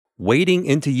Wading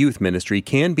into youth ministry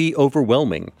can be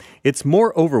overwhelming. It's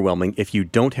more overwhelming if you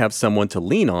don't have someone to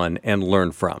lean on and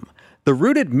learn from. The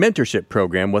Rooted Mentorship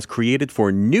Program was created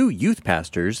for new youth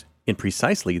pastors in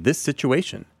precisely this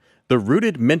situation. The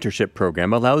Rooted Mentorship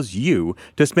Program allows you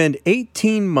to spend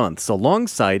 18 months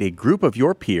alongside a group of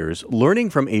your peers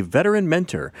learning from a veteran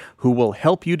mentor who will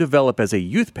help you develop as a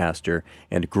youth pastor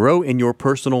and grow in your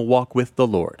personal walk with the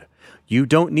Lord. You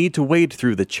don't need to wade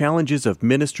through the challenges of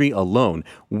ministry alone.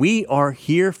 We are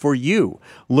here for you.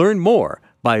 Learn more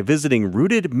by visiting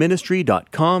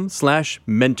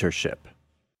rootedministry.com/mentorship.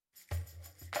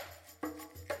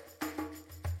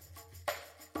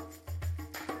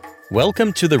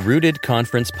 Welcome to the Rooted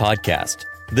Conference Podcast.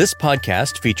 This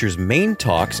podcast features main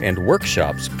talks and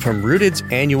workshops from Rooted's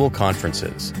annual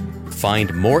conferences.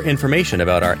 Find more information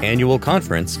about our annual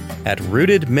conference at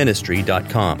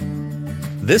rootedministry.com.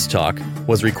 This talk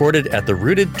was recorded at the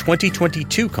Rooted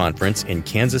 2022 conference in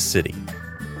Kansas City.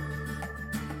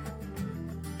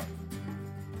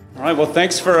 All right, well,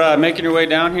 thanks for making your way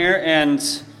down here. And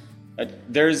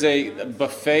there's a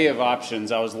buffet of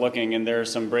options. I was looking, and there are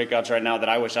some breakouts right now that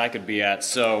I wish I could be at.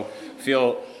 So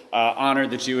feel honored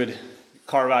that you would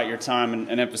carve out your time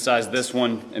and emphasize this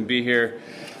one and be here.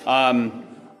 I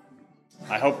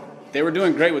hope they were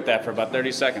doing great with that for about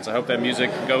 30 seconds. I hope that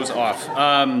music goes off.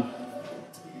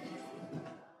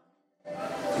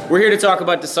 We're here to talk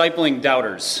about discipling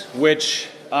doubters, which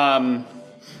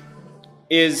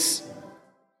is,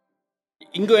 you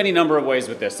can go any number of ways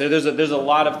with this. There's a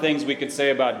lot of things we could say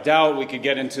about doubt. We could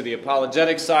get into the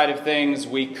apologetic side of things.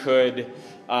 We could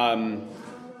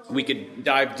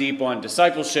dive deep on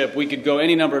discipleship. We could go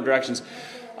any number of directions.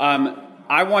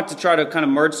 I want to try to kind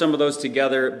of merge some of those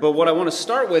together, but what I want to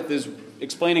start with is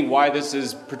explaining why this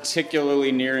is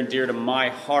particularly near and dear to my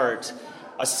heart,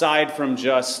 aside from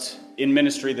just in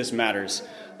ministry this matters.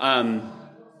 I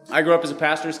grew up as a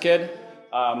pastor's kid.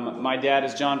 My dad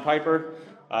is John Piper.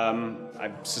 I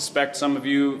suspect some of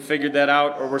you figured that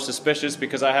out or were suspicious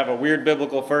because I have a weird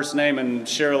biblical first name and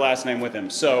share a last name with him.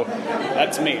 So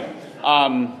that's me.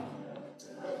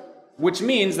 Which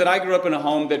means that I grew up in a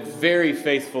home that very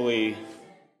faithfully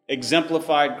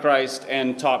exemplified Christ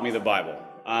and taught me the Bible.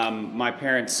 My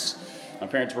parents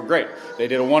were great. They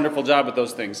did a wonderful job with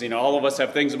those things. You know, all of us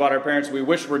have things about our parents we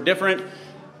wish were different.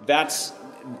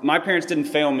 My parents didn't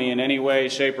fail me in any way,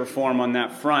 shape, or form on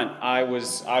that front. I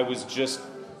was just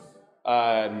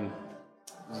wrapped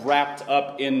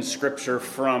up in Scripture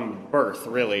from birth,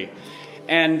 really.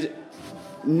 And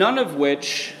none of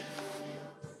which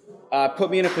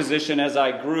put me in a position as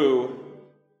I grew,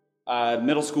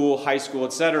 middle school, high school,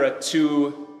 etc.,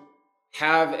 to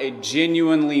have a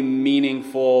genuinely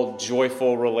meaningful,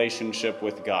 joyful relationship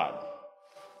with God.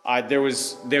 There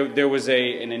was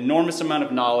an enormous amount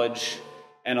of knowledge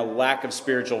and a lack of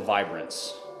spiritual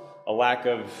vibrance, a lack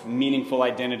of meaningful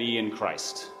identity in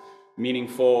Christ,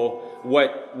 meaningful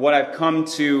what I've come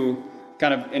to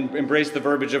kind of embrace the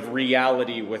verbiage of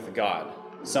reality with God,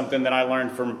 something that I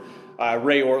learned from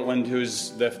Ray Ortland,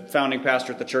 who's the founding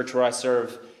pastor at the church where I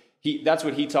serve. That's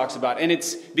what he talks about. And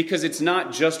it's because it's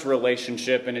not just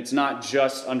relationship and it's not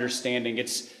just understanding.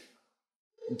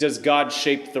 Does God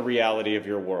shape the reality of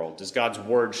your world? Does God's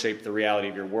word shape the reality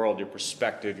of your world, your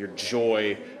perspective, your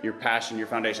joy, your passion, your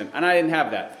foundation? And I didn't have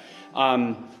that.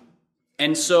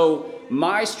 And so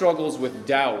my struggles with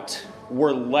doubt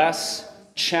were less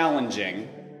challenging.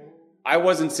 I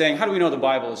wasn't saying, how do we know the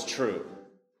Bible is true?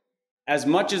 As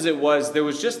much as it was, there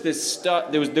was just this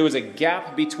stuff, there was a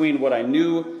gap between what I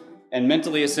knew and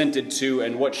mentally assented to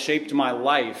and what shaped my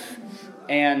life.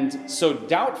 And so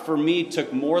doubt for me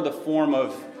took more the form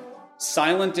of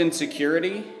silent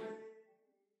insecurity,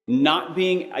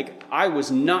 I was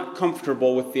not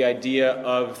comfortable with the idea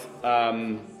of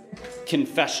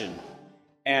confession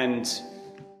and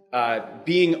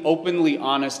being openly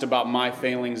honest about my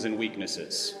failings and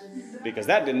weaknesses, because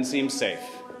that didn't seem safe.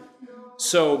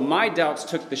 So my doubts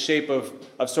took the shape of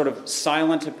sort of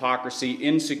silent hypocrisy,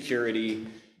 insecurity,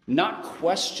 not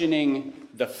questioning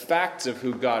the facts of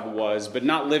who God was, but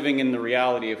not living in the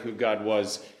reality of who God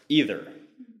was either.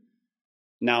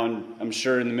 Now, I'm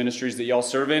sure in the ministries that y'all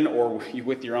serve in or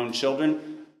with your own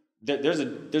children, there's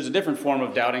a different form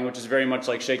of doubting, which is very much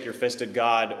like shake your fist at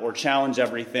God or challenge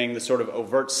everything, the sort of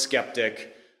overt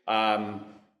skeptic. I'm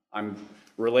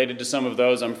related to some of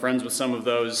those. I'm friends with some of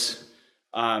those.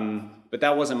 But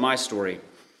that wasn't my story.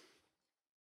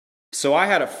 So I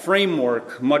had a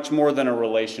framework much more than a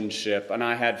relationship, and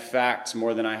I had facts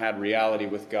more than I had reality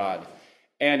with God.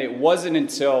 And it wasn't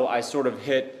until I absolutely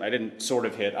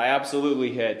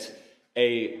hit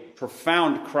a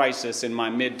profound crisis in my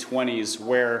mid-20s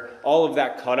where all of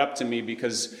that caught up to me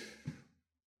because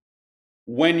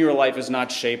when your life is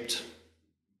not shaped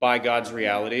by God's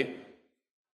reality,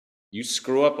 you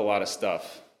screw up a lot of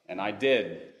stuff. And I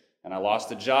did. And I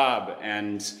lost a job.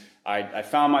 And I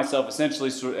found myself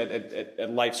essentially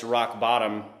at life's rock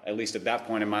bottom, at least at that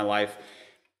point in my life,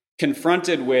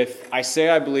 confronted with, I say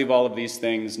I believe all of these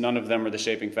things, none of them are the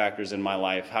shaping factors in my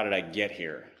life. How did I get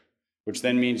here? Which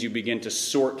then means you begin to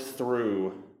sort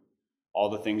through all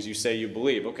the things you say you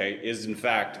believe. Okay, is in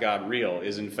fact God real?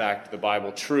 Is in fact the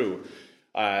Bible true?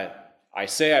 I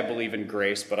say I believe in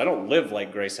grace, but I don't live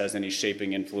like grace has any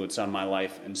shaping influence on my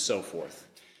life, and so forth.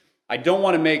 I don't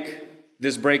want to make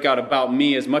this breakout about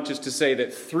me as much as to say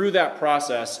that through that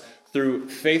process, through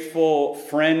faithful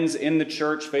friends in the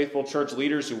church, faithful church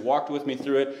leaders who walked with me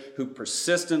through it, who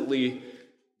persistently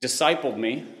discipled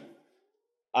me,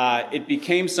 it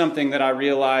became something that I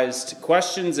realized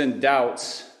questions and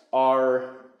doubts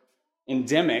are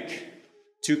endemic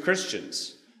to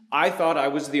Christians. I thought I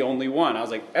was the only one. I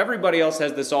was like, everybody else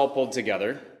has this all pulled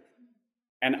together,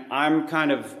 and I'm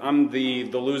the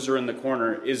loser in the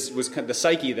corner, was the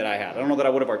psyche that I had. I don't know that I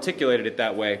would have articulated it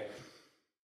that way,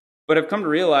 but I've come to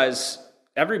realize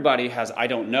everybody has I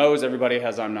don't knows, everybody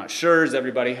has I'm not sures,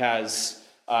 everybody has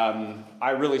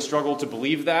I really struggle to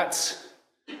believe that.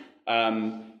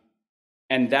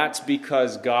 And that's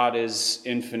because God is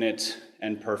infinite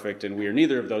and perfect, and we are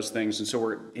neither of those things, and so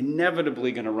we're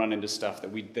inevitably going to run into stuff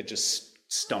that just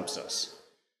stumps us.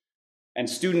 And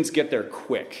students get there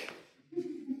quick.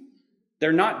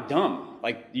 They're not dumb.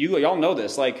 Like, y'all know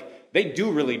this. Like, they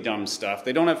do really dumb stuff.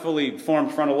 They don't have fully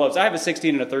formed frontal lobes. I have a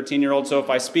 16 and a 13-year-old, so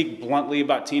if I speak bluntly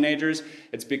about teenagers,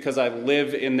 it's because I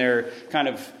live in their kind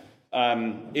of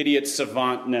idiot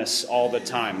savantness all the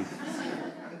time.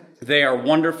 They are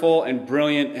wonderful and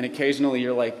brilliant, and occasionally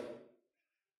you're like,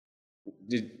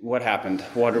 what happened?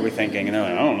 What are we thinking? And they're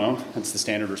like, I don't know. That's the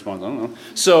standard response. I don't know.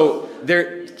 So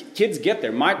kids get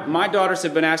there. My daughters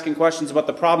have been asking questions about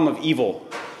the problem of evil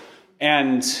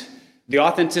and the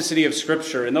authenticity of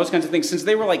Scripture and those kinds of things since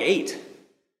they were like 8.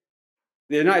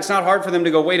 It's not hard for them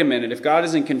to go, wait a minute, if God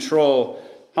is in control,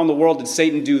 how in the world did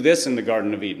Satan do this in the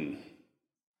Garden of Eden?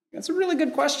 That's a really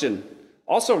good question.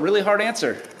 Also, a really hard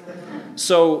answer.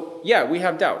 So, yeah, we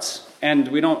have doubts, and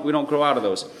we don't grow out of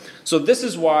those. So this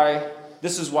is why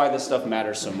this stuff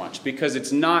matters so much, because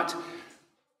it's not,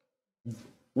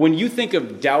 when you think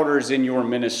of doubters in your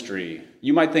ministry,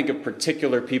 you might think of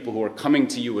particular people who are coming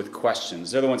to you with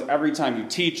questions. They're the ones every time you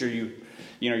teach or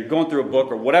you're going through a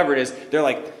book or whatever it is, they're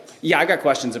like, yeah, I got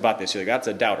questions about this. You're like, that's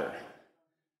a doubter.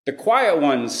 The quiet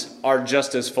ones are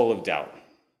just as full of doubt.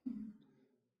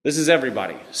 This is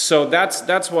everybody. So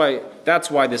that's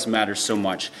why this matters so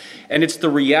much. And it's the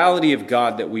reality of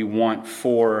God that we want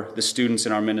for the students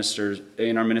in our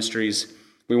ministries.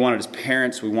 We want it as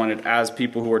parents, we want it as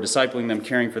people who are discipling them,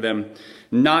 caring for them,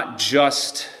 not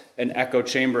just an echo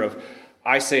chamber of,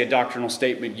 I say a doctrinal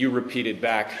statement, you repeat it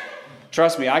back.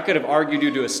 Trust me, I could have argued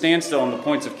you to a standstill on the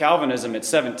points of Calvinism at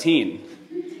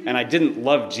 17, and I didn't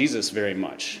love Jesus very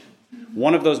much.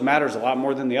 One of those matters a lot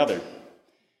more than the other.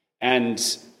 And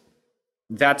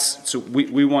so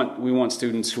we want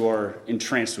students who are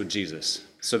entranced with Jesus.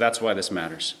 So that's why this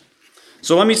matters.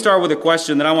 So let me start with a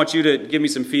question that I want you to give me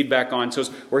some feedback on. So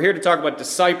we're here to talk about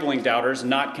discipling doubters,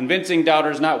 not convincing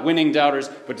doubters, not winning doubters,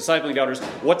 but discipling doubters.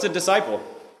 What's a disciple?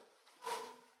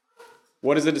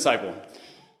 What is a disciple?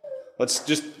 Let's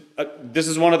just this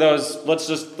is one of those. Let's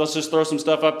just throw some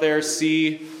stuff up there. Let's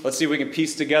see if we can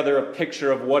piece together a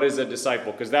picture of what is a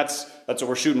disciple, because that's what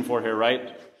we're shooting for here,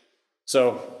 right?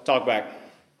 So talk back.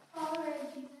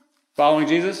 Following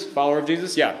Jesus? Follower of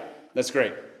Jesus? Yeah, that's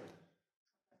great.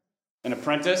 An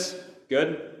apprentice?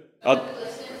 Good.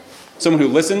 Someone who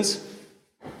listens?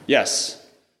 Yes.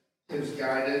 Gives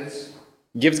guidance.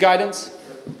 Gives guidance?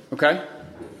 Okay.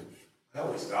 I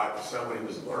always thought somebody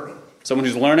was learning. Someone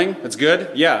who's learning? That's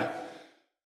good. Yeah.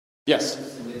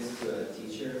 Yes. Submits to a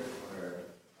teacher or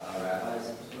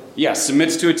rabbis? Yeah,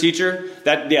 submits to a teacher.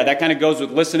 That kind of goes with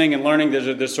listening and learning.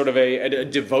 There's sort of a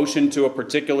devotion to a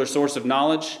particular source of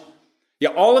knowledge. Yeah,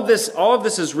 all of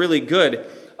this is really good.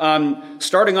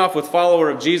 Starting off with follower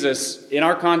of Jesus, in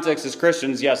our context as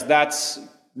Christians, yes,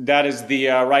 that is the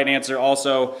right answer.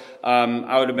 Also,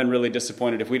 I would have been really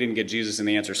disappointed if we didn't get Jesus in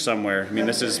the answer somewhere. I mean,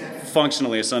 this is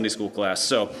functionally a Sunday school class.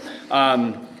 So,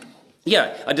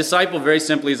 a disciple very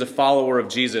simply is a follower of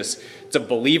Jesus. It's a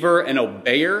believer, an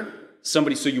obeyer,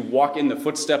 somebody so you walk in the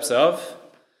footsteps of,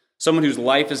 someone whose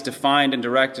life is defined and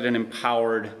directed and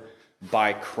empowered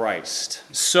by Christ.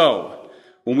 So,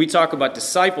 when we talk about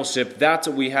discipleship, that's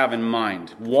what we have in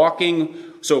mind.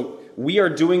 So we are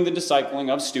doing the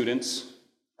discipling of students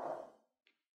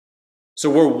So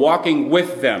we're walking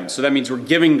with them. So that means we're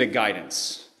giving the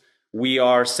guidance. We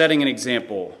are setting an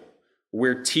example.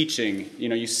 We're teaching.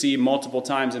 You see multiple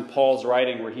times in Paul's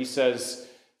writing where he says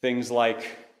things like,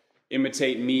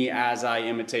 imitate me as I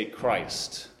imitate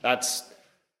Christ.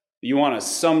 You want a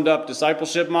summed up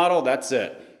discipleship model? That's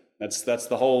it. That's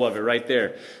the whole of it right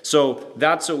there. So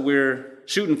that's what we're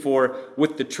shooting for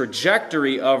with the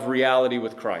trajectory of reality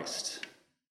with Christ.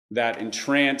 That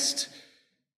entranced,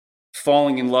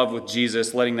 falling in love with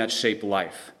Jesus, letting that shape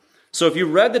life. So if you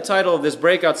read the title of this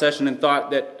breakout session and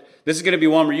thought that this is going to be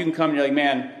one where you can come and you're like,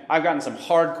 man, I've gotten some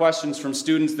hard questions from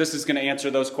students. This is going to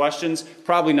answer those questions.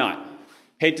 Probably not.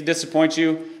 Hate to disappoint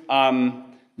you.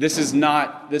 This is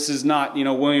not,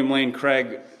 William Lane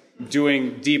Craig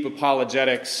doing deep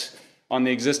apologetics on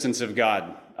the existence of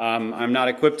God. I'm not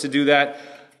equipped to do that.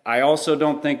 I also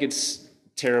don't think it's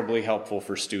terribly helpful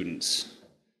for students.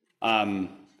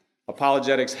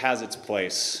 Apologetics has its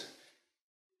place.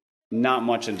 Not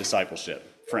much in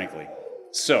discipleship, frankly.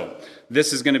 So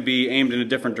this is going to be aimed in a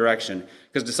different direction,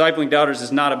 because discipling doubters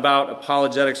is not about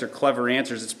apologetics or clever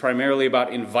answers. It's primarily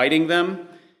about inviting them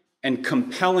and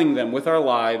compelling them with our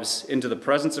lives into the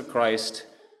presence of Christ,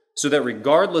 so that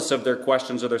regardless of their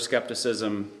questions or their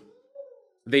skepticism,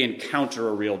 they encounter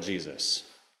a real Jesus.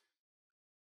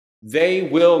 They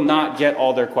will not get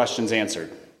all their questions answered,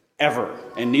 ever,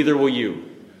 and neither will you.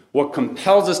 What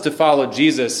compels us to follow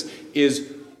Jesus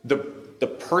is the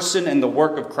person and the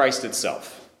work of Christ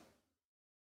itself.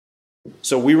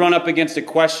 So we run up against a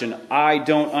question, I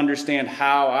don't understand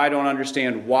how, I don't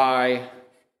understand why.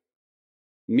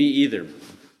 Me either.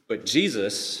 But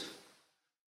Jesus,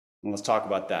 and let's talk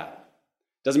about that.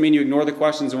 Doesn't mean you ignore the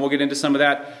questions, and we'll get into some of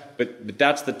that, but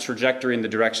that's the trajectory and the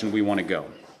direction we want to go.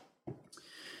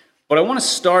 But I want to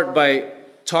start by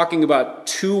talking about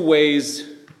two ways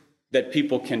that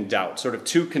people can doubt, sort of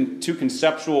two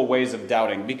conceptual ways of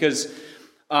doubting, because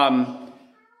doubt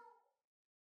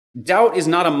is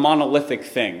not a monolithic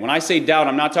thing. When I say doubt,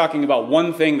 I'm not talking about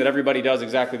one thing that everybody does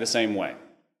exactly the same way.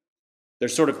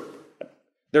 There's a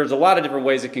lot of different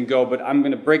ways it can go, but I'm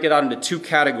going to break it out into two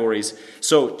categories.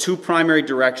 So two primary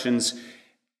directions.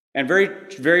 And very,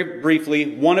 very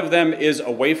briefly, one of them is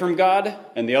away from God,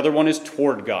 and the other one is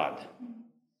toward God.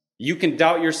 You can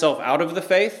doubt yourself out of the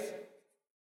faith,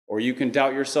 or you can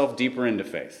doubt yourself deeper into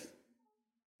faith.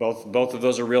 Both of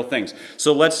those are real things.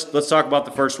 So let's talk about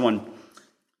the first one,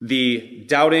 the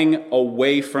doubting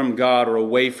away from God or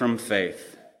away from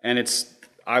faith. And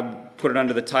I put it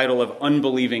under the title of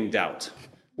unbelieving doubt,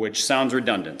 which sounds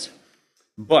redundant.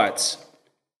 But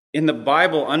in the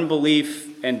Bible,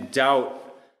 unbelief and doubt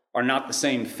are not the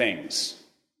same things.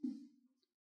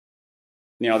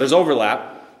 There's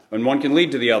overlap, and one can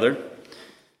lead to the other.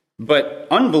 But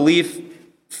unbelief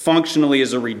functionally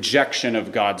is a rejection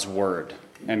of God's word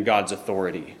and God's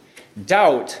authority.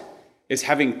 Doubt is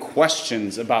having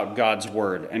questions about God's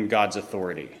word and God's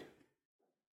authority.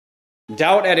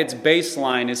 Doubt at its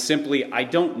baseline is simply, I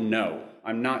don't know,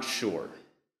 I'm not sure.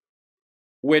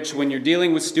 Which, when you're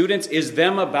dealing with students, is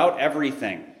them about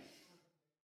everything.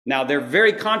 Now, they're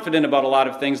very confident about a lot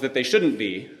of things that they shouldn't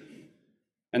be,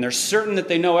 and they're certain that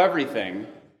they know everything,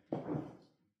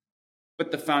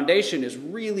 but the foundation is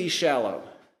really shallow.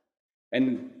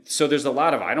 And so there's a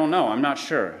lot of, I don't know, I'm not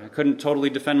sure, I couldn't totally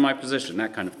defend my position,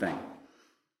 that kind of thing.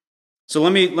 So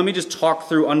let me just talk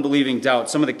through unbelieving doubt,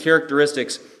 some of the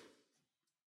characteristics.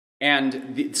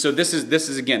 And so this is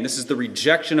the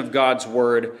rejection of God's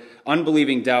word.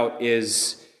 Unbelieving doubt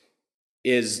is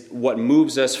what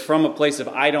moves us from a place of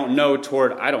I don't know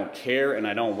toward I don't care and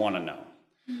I don't want to know.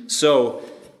 So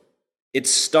it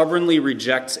stubbornly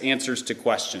rejects answers to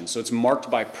questions. So it's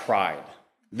marked by pride.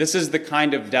 This is the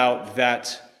kind of doubt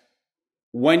that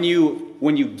when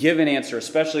you give an answer,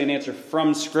 especially an answer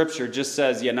from Scripture, just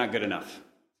says, yeah, not good enough.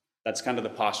 That's kind of the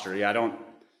posture. Yeah,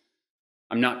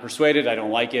 I'm not persuaded, I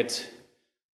don't like it.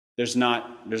 There's not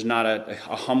a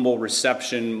humble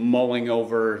reception, mulling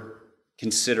over,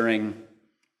 considering.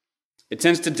 It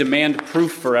tends to demand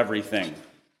proof for everything.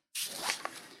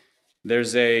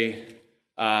 There's an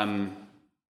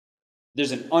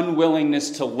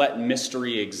unwillingness to let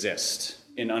mystery exist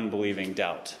in unbelieving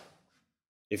doubt.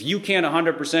 If you can't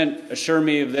 100% assure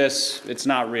me of this, it's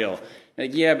not real.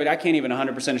 Like, yeah, but I can't even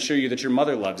 100% assure you that your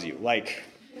mother loves you. Like,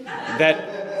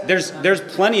 that there's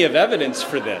plenty of evidence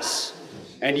for this.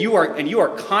 And you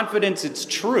are confident it's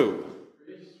true.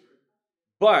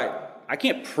 But I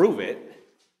can't prove it.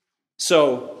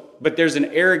 But there's an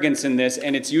arrogance in this,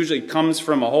 and it's usually comes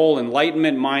from a whole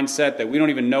enlightenment mindset that we don't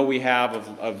even know we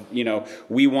have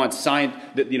we want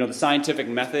the scientific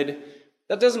method.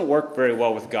 That doesn't work very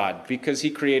well with God because he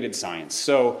created science.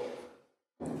 So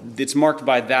It's marked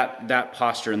by that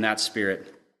posture and that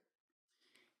spirit.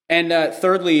 And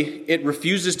thirdly, it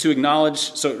refuses to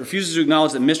acknowledge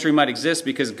that mystery might exist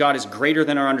because God is greater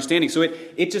than our understanding. So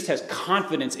it just has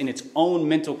confidence in its own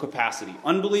mental capacity.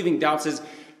 Unbelieving doubt says,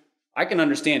 I can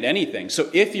understand anything. So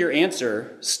if your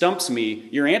answer stumps me,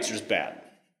 your answer is bad.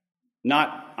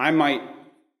 Not, I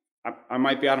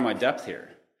might be out of my depth here.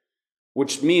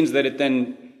 Which means that it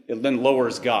then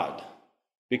lowers God.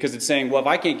 Because it's saying, well, if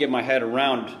I can't get my head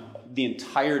around the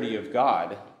entirety of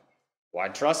God, why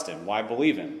trust him? Why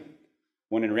believe him?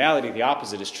 When in reality, the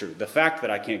opposite is true. The fact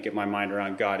that I can't get my mind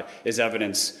around God is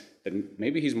evidence that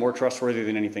maybe he's more trustworthy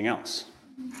than anything else.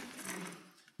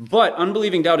 But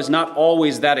unbelieving doubt is not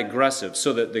always that aggressive.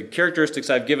 So that the characteristics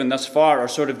I've given thus far are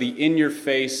sort of the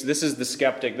in-your-face, this is the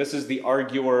skeptic, this is the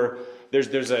arguer,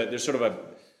 there's sort of a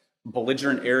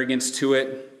belligerent arrogance to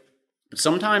it. But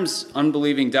sometimes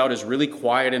unbelieving doubt is really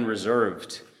quiet and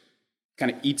reserved.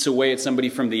 Kind of eats away at somebody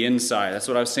from the inside. That's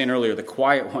what I was saying earlier. The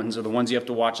quiet ones are the ones you have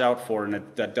to watch out for, and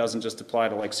that doesn't just apply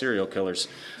to like serial killers.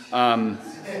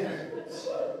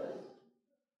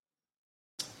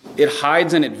 It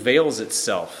hides and it veils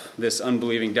itself, this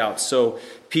unbelieving doubt. So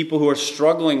people who are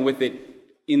struggling with it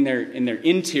in their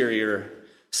interior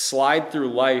slide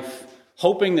through life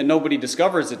hoping that nobody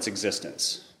discovers its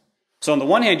existence. So on the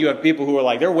one hand, you have people who are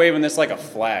like, they're waving this like a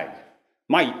flag.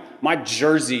 My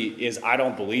jersey is, I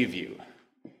don't believe you.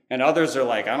 And others are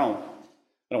like, I don't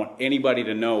want anybody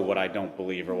to know what I don't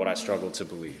believe or what I struggle to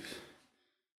believe.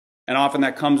 And often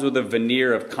that comes with a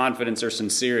veneer of confidence or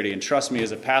sincerity. And trust me,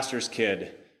 as a pastor's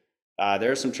kid,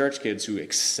 there are some church kids who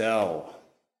excel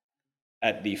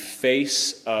at the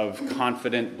face of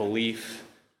confident belief,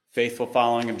 faithful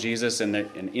following of Jesus, and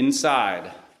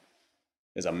inside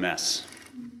is a mess.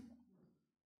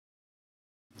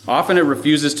 Often it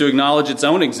refuses to acknowledge its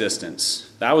own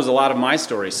existence. That was a lot of my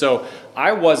story. So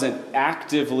I wasn't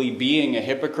actively being a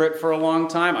hypocrite for a long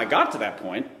time. I got to that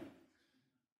point.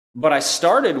 But I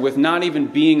started with not even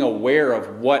being aware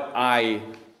of what I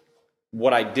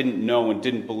didn't know and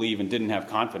didn't believe and didn't have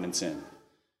confidence in.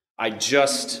 I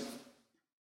just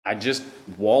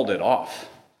walled it off.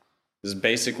 This is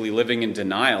basically living in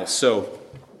denial. So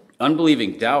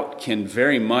unbelieving doubt can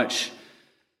very much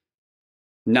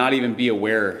not even be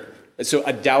aware. So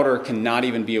a doubter cannot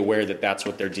even be aware that that's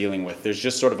what they're dealing with. There's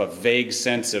just sort of a vague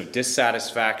sense of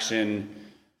dissatisfaction.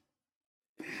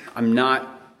 I'm not,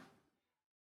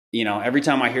 every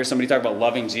time I hear somebody talk about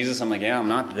loving Jesus, I'm like, yeah, I'm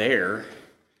not there.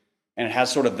 And it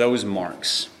has sort of those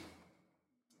marks.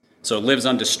 So it lives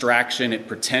on distraction. It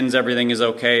pretends everything is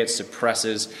okay. It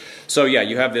suppresses. So yeah,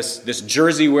 you have this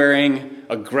jersey-wearing,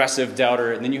 aggressive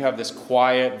doubter, and then you have this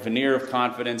quiet veneer of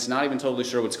confidence, not even totally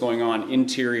sure what's going on.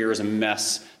 Interior is a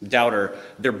mess, doubter.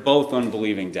 They're both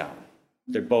unbelieving doubt.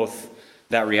 They're both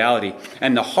that reality.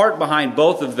 And the heart behind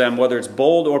both of them, whether it's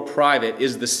bold or private,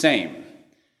 is the same.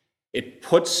 It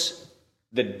puts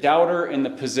the doubter in the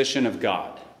position of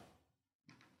God.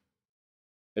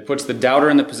 It puts the doubter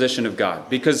in the position of God.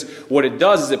 Because what it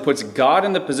does is it puts God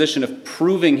in the position of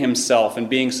proving himself and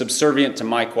being subservient to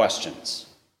my questions.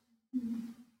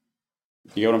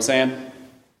 You get what I'm saying?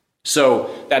 So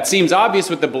that seems obvious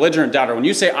with the belligerent doubter. When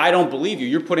you say, I don't believe you,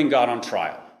 you're putting God on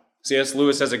trial. C.S.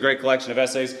 Lewis has a great collection of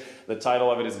essays. The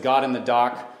title of it is God in the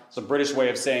Dock. It's a British way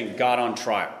of saying God on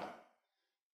trial.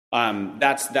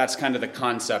 That's kind of the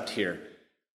concept here.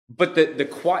 But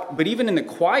but even in the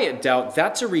quiet doubt,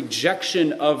 that's a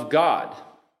rejection of God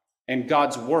and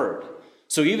God's word.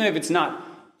 So even if it's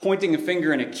not pointing a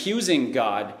finger and accusing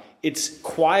God, it's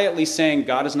quietly saying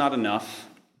God is not enough.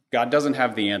 God doesn't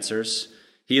have the answers.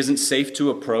 He isn't safe to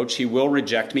approach. He will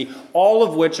reject me. All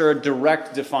of which are a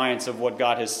direct defiance of what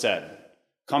God has said.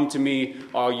 Come to me,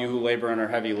 all you who labor and are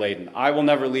heavy laden. I will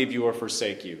never leave you or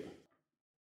forsake you.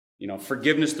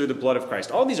 Forgiveness through the blood of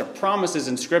Christ. All these are promises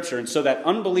in Scripture. And so that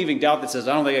unbelieving doubt that says,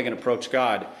 I don't think I can approach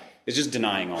God, is just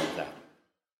denying all of that.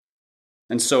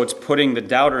 And so it's putting the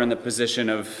doubter in the position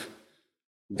of,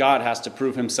 God has to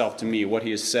prove himself to me. What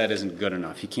he has said isn't good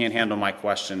enough. He can't handle my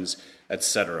questions,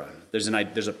 etc. There's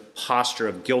a posture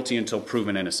of guilty until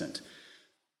proven innocent.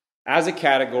 As a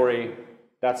category,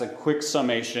 that's a quick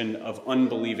summation of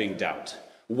unbelieving doubt.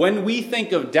 When we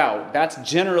think of doubt, that's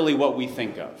generally what we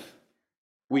think of.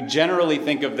 We generally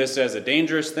think of this as a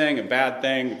dangerous thing, a bad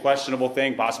thing, a questionable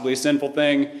thing, possibly a sinful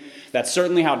thing. That's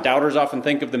certainly how doubters often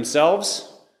think of themselves.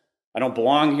 I don't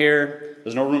belong here.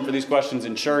 There's no room for these questions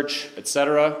in church,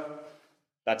 etc.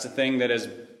 That's a thing that as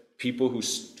people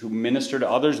who minister to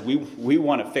others, we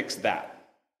want to fix that.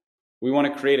 We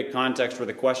want to create a context where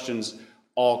the questions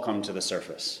all come to the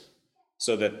surface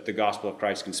so that the gospel of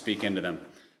Christ can speak into them.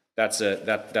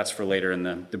 That's for later in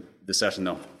the session,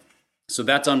 though. So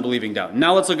that's unbelieving doubt.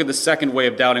 Now let's look at the second way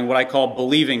of doubting, what I call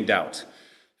believing doubt.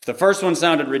 If the first one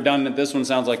sounded redundant, this one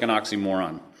sounds like an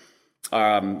oxymoron.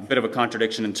 Bit of a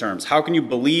contradiction in terms. How can you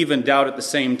believe and doubt at the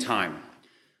same time?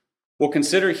 Well,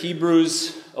 consider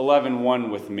Hebrews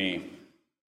 11:1 with me.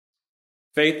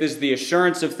 Faith is the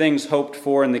assurance of things hoped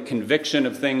for and the conviction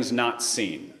of things not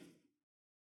seen.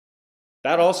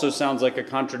 That also sounds like a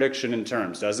contradiction in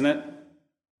terms, doesn't it? If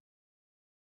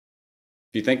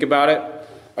you think about it,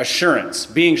 assurance,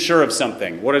 being sure of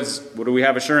something. What do we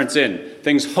have assurance in?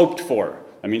 Things hoped for.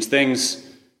 That means things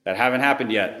that haven't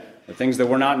happened yet, the things that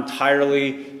we're not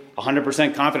entirely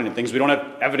 100% confident in, things we don't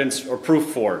have evidence or proof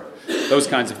for, those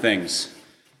kinds of things.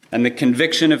 And the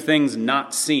conviction of things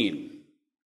not seen.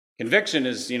 Conviction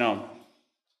is, I'm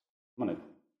going to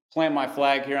plant my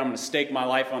flag here, I'm going to stake my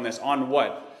life on this. On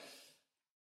what?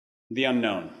 The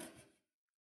unknown.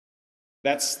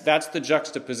 That's the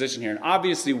juxtaposition here. And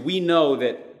obviously we know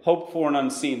that hoped for and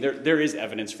unseen, there is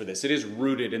evidence for this. It is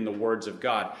rooted in the words of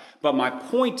God. But my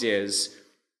point is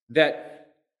that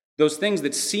those things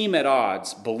that seem at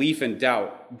odds, belief and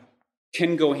doubt,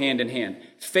 can go hand in hand.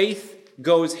 Faith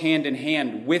goes hand in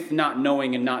hand with not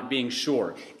knowing and not being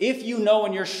sure. If you know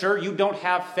and you're sure, you don't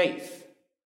have faith.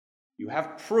 You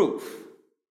have proof.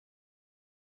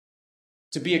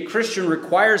 To be a Christian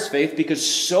requires faith because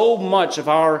so much of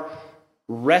our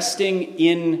resting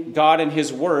in God and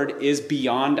His Word is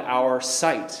beyond our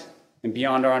sight and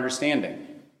beyond our understanding.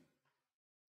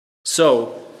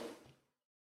 So,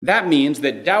 that means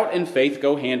that doubt and faith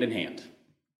go hand in hand.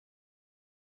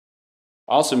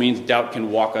 Also means doubt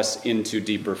can walk us into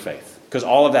deeper faith. Because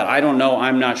all of that, I don't know,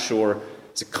 I'm not sure,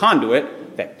 it's a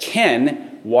conduit that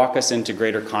can walk us into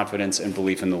greater confidence and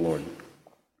belief in the Lord.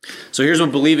 So here's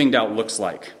what believing doubt looks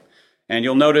like. And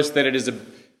you'll notice that it is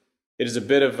a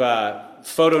bit of a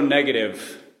photo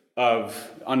negative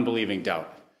of unbelieving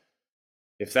doubt.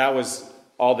 If that was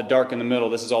all the dark in the middle,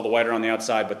 this is all the white on the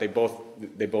outside, but they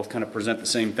both kind of present the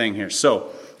same thing here.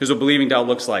 So here's what believing doubt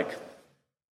looks like.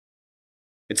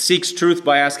 It seeks truth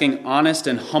by asking honest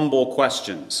and humble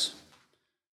questions.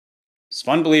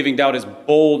 Unbelieving doubt is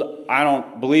bold, I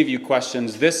don't believe you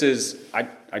questions. This is,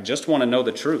 I just want to know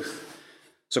the truth.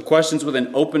 So questions with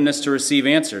an openness to receive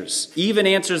answers, even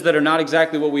answers that are not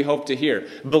exactly what we hope to hear.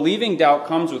 Believing doubt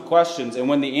comes with questions, and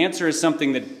when the answer is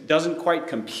something that doesn't quite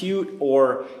compute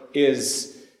or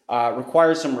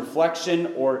requires some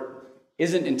reflection or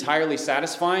isn't entirely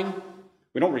satisfying,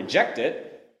 we don't reject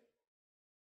it.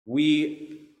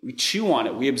 We chew on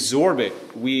it, we absorb it,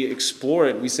 we explore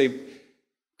it, we say,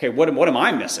 okay, what am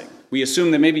I missing? We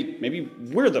assume that maybe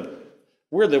we're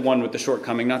the one with the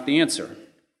shortcoming, not the answer.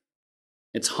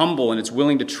 It's humble and it's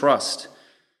willing to trust.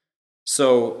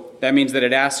 So that means that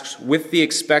it asks with the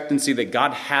expectancy that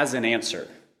God has an answer,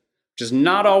 which is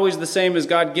not always the same as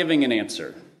God giving an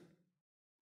answer.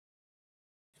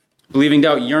 Believing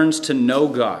doubt yearns to know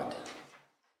God.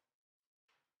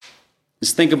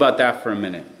 Just think about that for a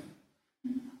minute.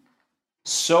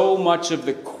 So much of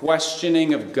the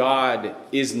questioning of God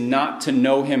is not to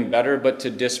know Him better, but to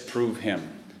disprove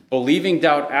Him. Believing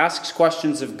doubt asks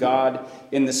questions of God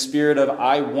in the spirit of,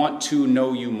 I want to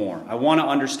know you more. I want to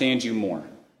understand you more.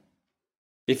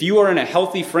 If you are in a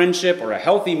healthy friendship or a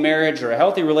healthy marriage or a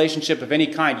healthy relationship of any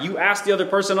kind, you ask the other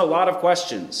person a lot of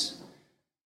questions.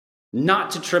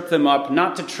 Not to trip them up,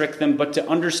 not to trick them, but to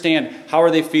understand how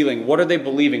are they feeling? What are they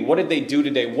believing? What did they do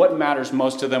today? What matters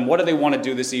most to them? What do they want to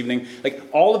do this evening? Like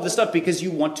all of the stuff because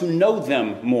you want to know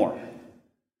them more.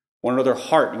 You want to know their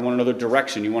heart. You want to know their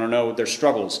direction. You want to know their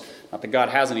struggles. Not that God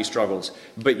has any struggles,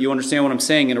 but you understand what I'm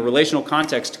saying. In a relational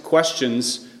context,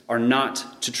 questions are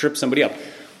not to trip somebody up.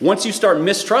 Once you start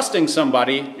mistrusting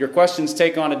somebody, your questions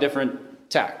take on a different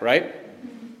tack, right?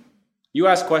 You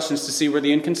ask questions to see where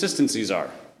the inconsistencies are.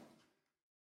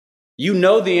 You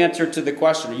know the answer to the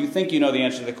question, or you think you know the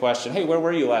answer to the question, hey, where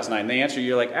were you last night? And the answer,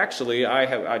 you're like, actually,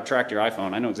 I tracked your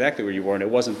iPhone. I know exactly where you were, and it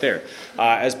wasn't there.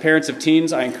 As parents of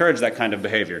teens, I encourage that kind of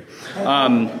behavior.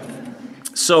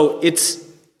 So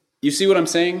you see what I'm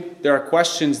saying? There are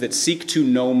questions that seek to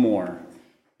know more,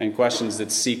 and questions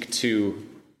that seek to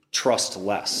trust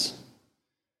less.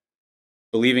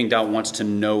 Believing doubt wants to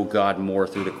know God more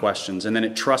through the questions, and then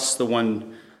it trusts the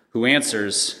one who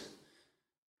answers.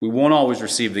 We won't always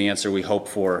receive the answer we hope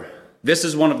for. This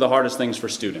is one of the hardest things for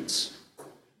students.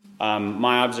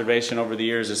 My observation over the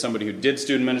years as somebody who did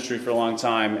student ministry for a long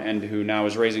time and who now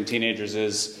is raising teenagers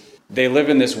is they live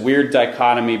in this weird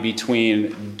dichotomy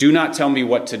between do not tell me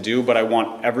what to do, but I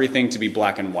want everything to be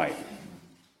black and white.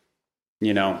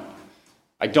 You know,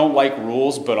 I don't like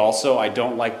rules, but also I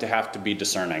don't like to have to be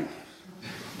discerning.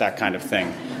 that kind of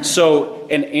thing. So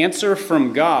an answer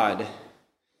from God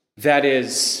that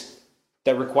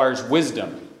requires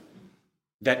wisdom,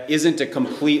 that isn't a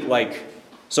complete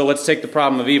so let's take the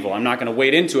problem of evil. I'm not going to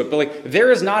wade into it, but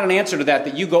there is not an answer to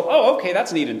that you go, oh, okay,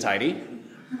 that's neat and tidy.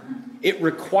 It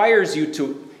requires you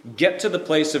to get to the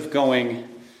place of going,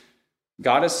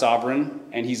 God is sovereign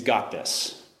and he's got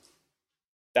this.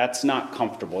 That's not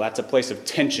comfortable. That's a place of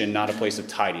tension, not a place of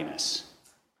tidiness.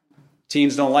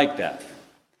 Teens don't like that.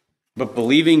 But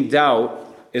believing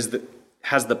doubt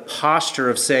has the posture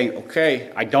of saying,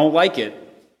 okay, I don't like it,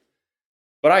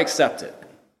 but I accept it.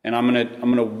 And I'm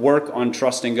gonna work on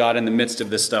trusting God in the midst of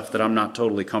this stuff that I'm not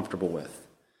totally comfortable with.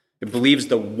 It believes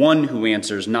the one who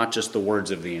answers, not just the words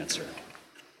of the answer.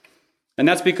 And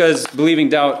that's because believing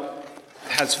doubt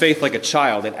has faith like a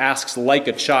child. It asks like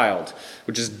a child,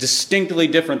 which is distinctly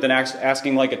different than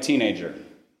asking like a teenager.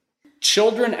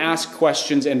 Children ask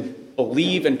questions and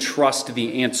believe and trust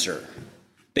the answer.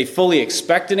 They fully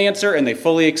expect an answer and they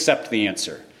fully accept the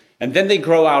answer. And then they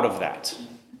grow out of that,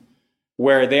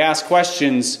 where they ask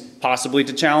questions possibly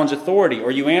to challenge authority,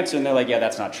 or you answer and they're like, yeah,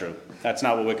 that's not true. That's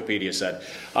not what Wikipedia said.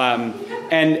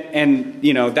 And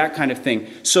that kind of thing.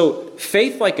 So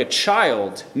faith like a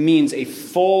child means a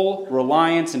full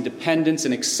reliance and dependence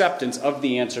and acceptance of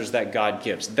the answers that God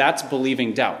gives. That's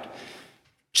believing doubt.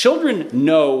 Children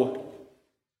know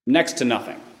next to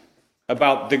nothing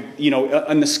about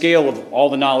on the scale of all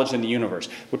the knowledge in the universe,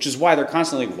 which is why they're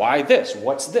constantly, why this?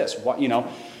 What's this? What,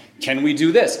 can we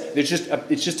do this? It's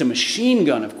just a machine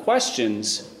gun of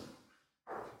questions.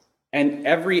 And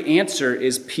every answer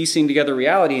is piecing together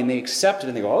reality, and they accept it,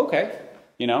 and they go, okay,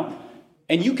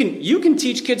 And you can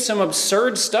teach kids some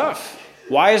absurd stuff.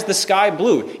 Why is the sky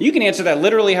blue? You can answer that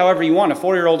literally however you want. A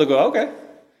 4-year-old will go, okay.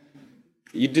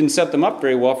 You didn't set them up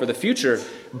very well for the future.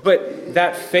 But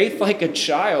that faith like a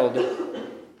child,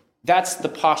 that's the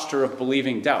posture of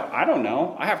believing doubt. I don't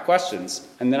know. I have questions,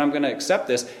 and then I'm going to accept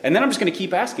this, and then I'm just going to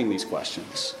keep asking these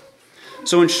questions.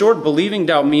 So in short, believing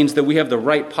doubt means that we have the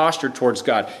right posture towards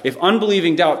God. If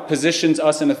unbelieving doubt positions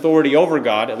us in authority over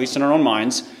God, at least in our own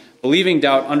minds, believing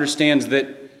doubt understands that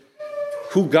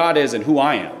who God is and who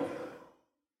I am.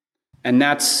 And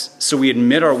that's so we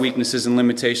admit our weaknesses and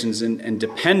limitations and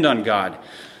depend on God.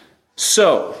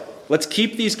 So let's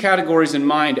keep these categories in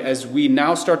mind as we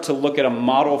now start to look at a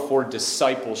model for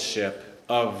discipleship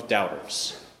of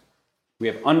doubters. We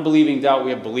have unbelieving doubt,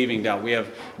 we have believing doubt. We have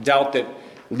doubt that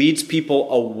leads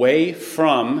people away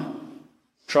from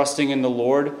trusting in the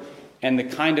Lord, and the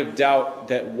kind of doubt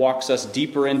that walks us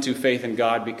deeper into faith in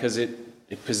God because it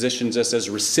positions us as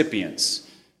recipients,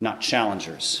 not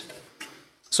challengers.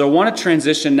 So I want to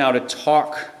transition now to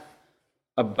talk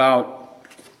about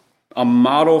a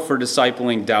model for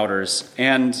discipling doubters.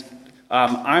 And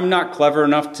I'm not clever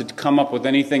enough to come up with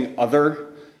anything other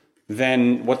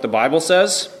than what the Bible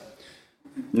says,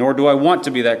 nor do I want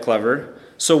to be that clever.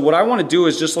 So what I want to do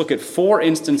is just look at 4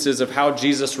 instances of how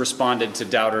Jesus responded to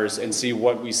doubters and see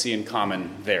what we see in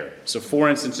common there. So 4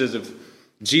 instances of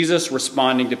Jesus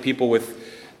responding to people with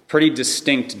pretty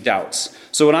distinct doubts.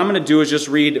 So what I'm going to do is just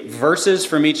read verses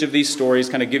from each of these stories,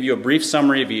 kind of give you a brief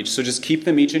summary of each. So just keep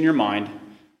them each in your mind.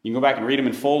 You can go back and read them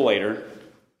in full later.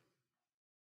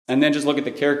 And then just look at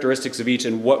the characteristics of each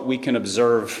and what we can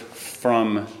observe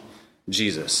from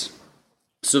Jesus.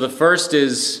 So the first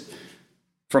is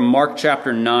from Mark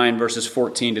chapter 9, verses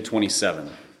 14 to 27.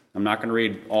 I'm not going to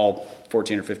read all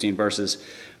 14 or 15 verses.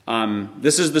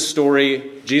 This is the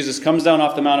story. Jesus comes down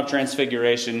off the Mount of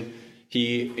Transfiguration.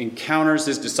 He encounters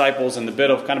his disciples in the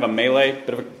bit of kind of a melee,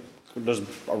 there's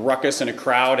a ruckus in a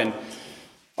crowd, and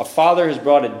a father has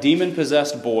brought a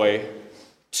demon-possessed boy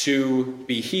to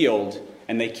be healed,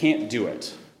 and they can't do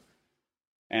it.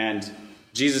 And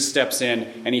Jesus steps in,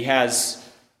 and he has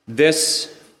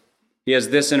this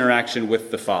interaction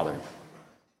with the father.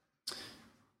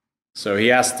 So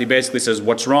he basically says,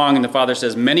 what's wrong? And the father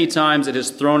says, many times it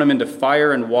has thrown him into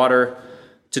fire and water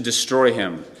to destroy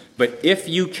him. But if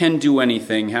you can do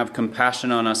anything, have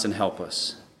compassion on us and help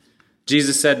us.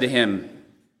 Jesus said to him,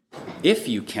 if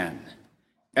you can,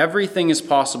 everything is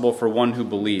possible for one who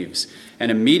believes. And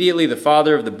immediately the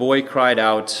father of the boy cried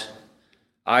out,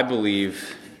 I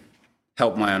believe,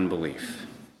 help my unbelief.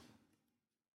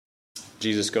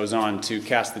 Jesus goes on to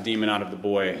cast the demon out of the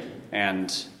boy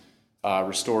and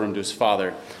restore him to his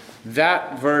father.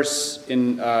 That verse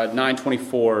in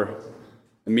 9:24,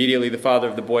 immediately the father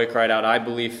of the boy cried out, I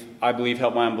believe,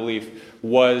 help my unbelief,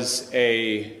 was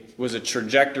a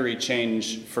trajectory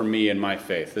change for me in my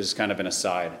faith. This is kind of an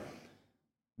aside.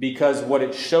 Because what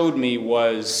it showed me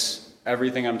was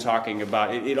everything I'm talking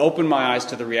about. It opened my eyes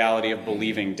to the reality of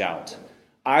believing doubt.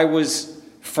 I was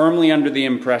firmly under the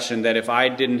impression that if I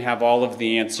didn't have all of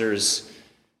the answers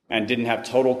and didn't have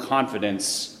total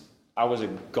confidence, I was a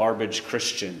garbage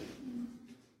Christian.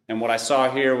 And what I saw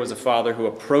here was a father who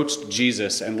approached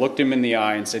Jesus and looked him in the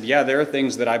eye and said, yeah, there are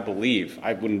things that I believe.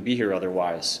 I wouldn't be here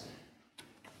otherwise.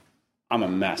 I'm a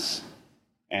mess,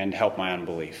 and help my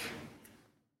unbelief.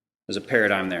 There's a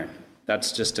paradigm there.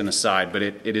 That's just an aside, but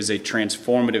it is a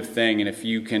transformative thing, and if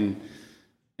you can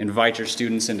invite your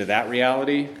students into that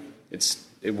reality,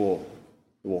 it will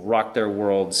rock their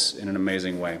worlds in an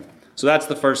amazing way. So that's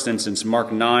the first instance,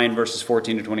 Mark 9, verses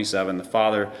 14 to 27, the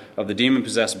father of the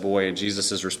demon-possessed boy and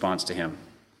Jesus' response to him.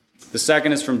 The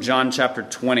second is from John chapter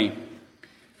 20.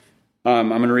 I'm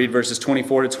going to read verses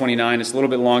 24 to 29. It's a little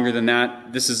bit longer than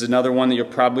that. This is another one that you're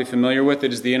probably familiar with.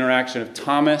 It is the interaction of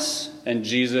Thomas and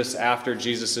Jesus after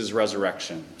Jesus'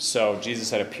 resurrection. So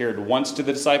Jesus had appeared once to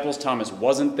the disciples. Thomas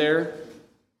wasn't there.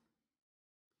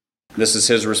 This is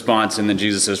his response, and then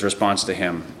Jesus' response to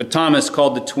him. But Thomas,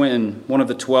 called the twin, one of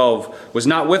the 12, was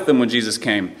not with them when Jesus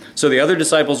came. So the other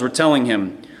disciples were telling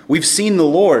him, "We've seen the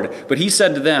Lord." But he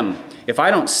said to them, "If I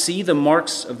don't see the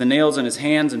marks of the nails in his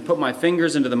hands and put my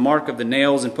fingers into the mark of the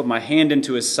nails and put my hand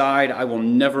into his side, I will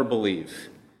never believe."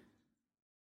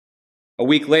 A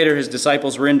week later, his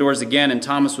disciples were indoors again, and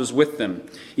Thomas was with them.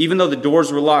 Even though the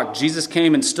doors were locked, Jesus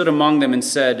came and stood among them and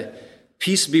said,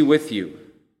 "Peace be with you."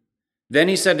 Then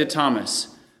he said to Thomas,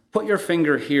 "Put your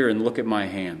finger here and look at my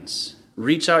hands.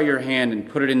 Reach out your hand and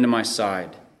put it into my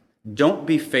side. Don't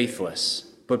be faithless,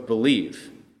 but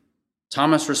believe."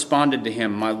 Thomas responded to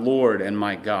him, "My Lord and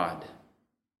my God."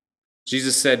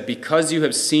 Jesus said, "Because you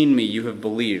have seen me, you have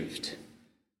believed.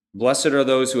 Blessed are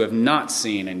those who have not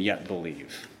seen and yet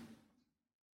believe."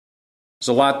 There's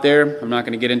a lot there. I'm not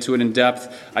going to get into it in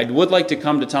depth. I would like to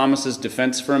come to Thomas's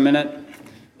defense for a minute.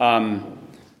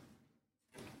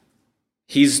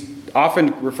 He's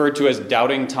often referred to as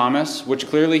Doubting Thomas, which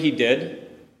clearly he did.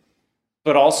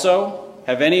 But also,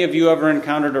 have any of you ever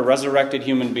encountered a resurrected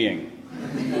human being?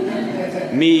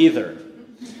 Me either.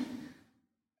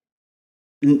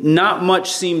 Not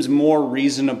much seems more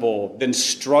reasonable than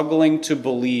struggling to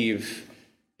believe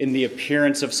in the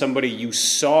appearance of somebody you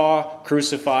saw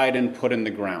crucified and put in the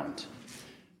ground.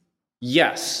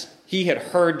 Yes, he had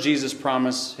heard Jesus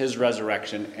promise his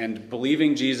resurrection, and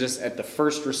believing Jesus at the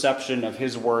first reception of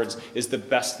his words is the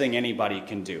best thing anybody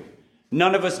can do.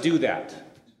 None of us do that.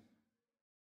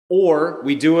 Or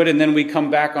we do it and then we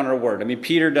come back on our word. I mean,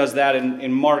 Peter does that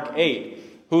in Mark 8.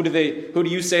 Who do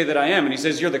you say that I am? And he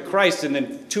says, "You're the Christ." And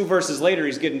then 2 verses later,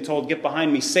 he's getting told, "Get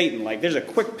behind me, Satan." Like, there's a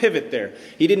quick pivot there.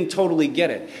 He didn't totally get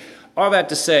it. All that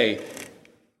to say,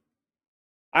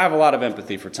 I have a lot of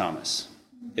empathy for Thomas.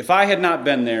 If I had not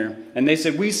been there and they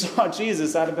said, "We saw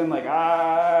Jesus," I'd have been like,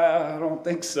 I don't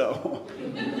think so.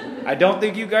 I don't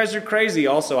think you guys are crazy.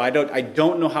 Also, I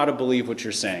don't know how to believe what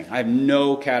you're saying. I have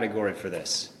no category for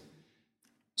this.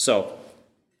 So,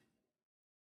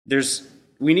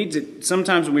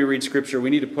 sometimes when we read Scripture,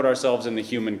 we need to put ourselves in the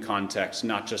human context,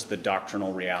 not just the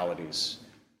doctrinal realities.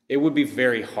 It would be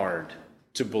very hard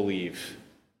to believe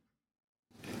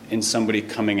in somebody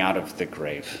coming out of the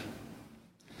grave,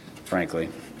 frankly.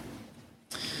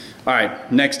 All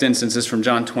right, next instance is from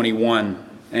John 21,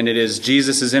 and it is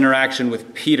Jesus' interaction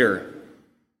with Peter.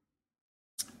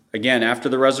 Again, after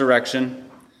the resurrection.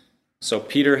 So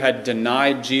Peter had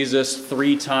denied Jesus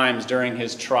 3 times during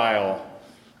his trial,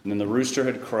 and then the rooster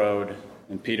had crowed,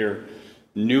 and Peter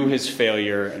knew his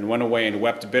failure and went away and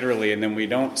wept bitterly. And then we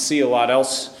don't see a lot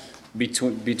else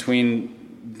between.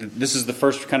 This is the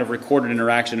first kind of recorded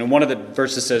interaction. And one of the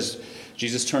verses says,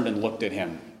 Jesus turned and looked at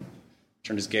him,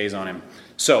 turned his gaze on him.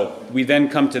 So we then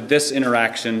come to this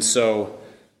interaction. So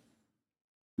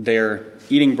they're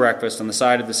eating breakfast on the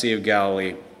side of the Sea of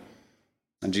Galilee.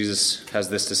 And Jesus has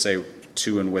this to say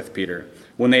to and with Peter.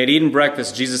 When they had eaten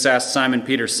breakfast, Jesus asked Simon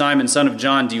Peter, "Simon, son of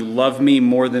John, do you love me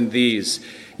more than these?"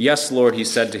 "Yes, Lord," he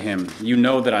said to him. "You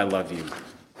know that I love you."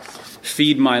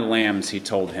 "Feed my lambs," he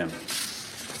told him.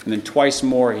 And then twice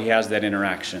more he has that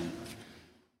interaction.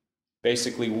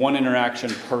 Basically, one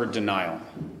interaction per denial.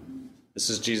 This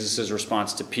is Jesus'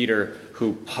 response to Peter,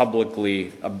 who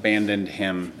publicly abandoned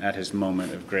him at his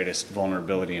moment of greatest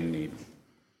vulnerability and need.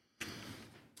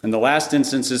 And the last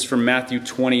instance is from Matthew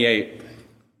 28,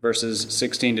 verses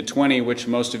 16 to 20, which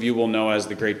most of you will know as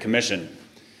the Great Commission,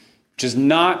 which is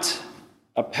not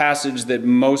a passage that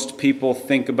most people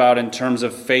think about in terms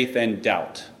of faith and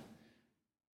doubt.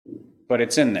 But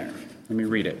it's in there. Let me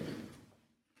read it.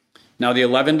 Now the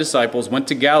 11 disciples went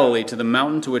to Galilee, to the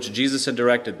mountain to which Jesus had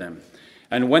directed them.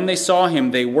 And when they saw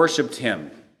him, they worshipped him.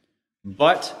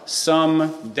 But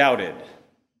some doubted.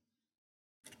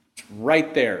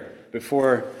 Right there,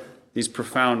 before These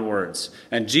profound words.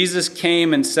 And Jesus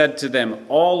came and said to them,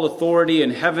 "All authority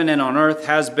in heaven and on earth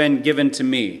has been given to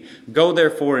me. Go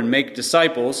therefore and make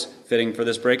disciples," fitting for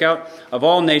this breakout, "of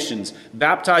all nations,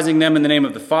 baptizing them in the name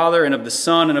of the Father and of the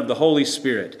Son and of the Holy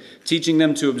Spirit, teaching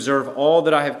them to observe all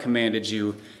that I have commanded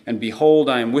you. And behold,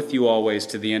 I am with you always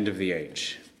to the end of the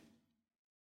age."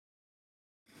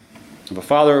 Of a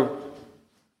father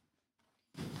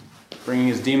bringing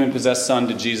his demon-possessed son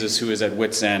to Jesus, who is at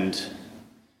wit's end.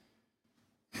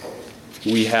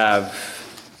 We have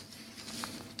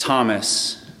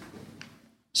Thomas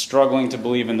struggling to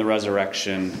believe in the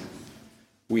resurrection.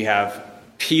 We have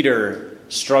Peter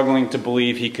struggling to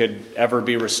believe he could ever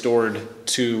be restored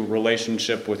to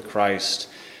relationship with Christ.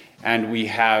 And we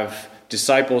have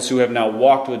disciples who have now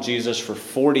walked with Jesus for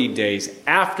 40 days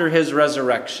after his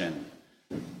resurrection.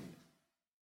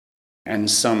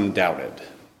 And some doubted.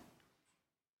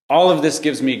 All of this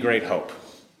gives me great hope,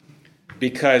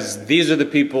 because these are the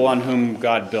people on whom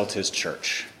God built his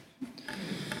church.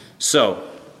 So,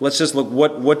 let's just look,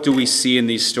 what do we see in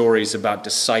these stories about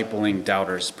discipling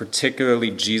doubters,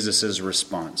 particularly Jesus'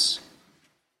 response?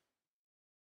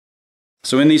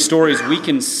 So in these stories, we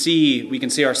can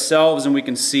see ourselves, and we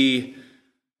can see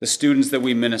the students that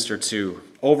we minister to,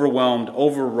 overwhelmed,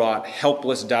 overwrought,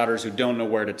 helpless doubters who don't know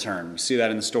where to turn. We see that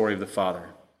in the story of the father.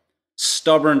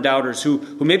 Stubborn doubters who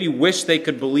maybe wish they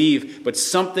could believe, but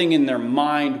something in their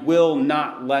mind will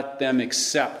not let them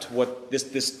accept what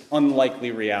this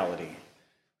unlikely reality.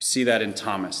 We see that in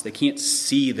Thomas. They can't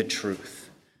see the truth.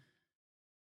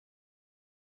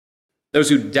 Those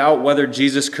who doubt whether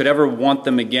Jesus could ever want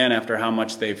them again after how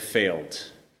much they've failed.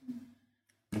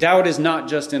 Doubt is not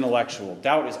just intellectual.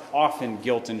 Doubt is often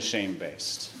guilt and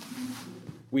shame-based.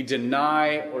 We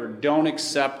deny or don't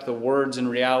accept the words and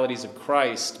realities of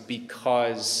Christ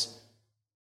because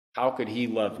how could he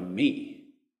love me?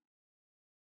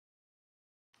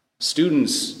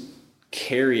 Students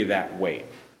carry that weight.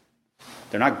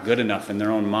 They're not good enough in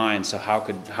their own minds, so how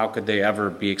could they ever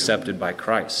be accepted by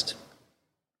Christ?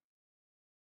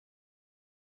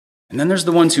 And then there's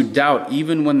the ones who doubt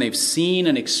even when they've seen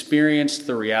and experienced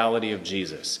the reality of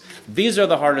Jesus. These are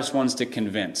the hardest ones to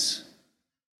convince.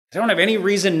 They don't have any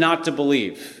reason not to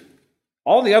believe.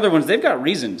 All the other ones, they've got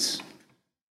reasons.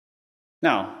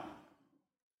 Now,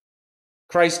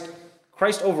 Christ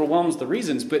overwhelms the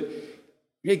reasons, but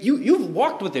you've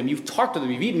walked with him, you've talked with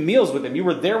him, you've eaten meals with him, you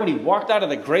were there when he walked out of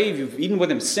the grave, you've eaten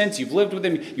with him since, you've lived with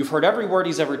him, you've heard every word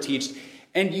he's ever taught,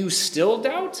 and you still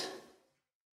doubt?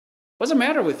 What's the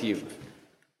matter with you?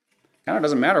 Kind of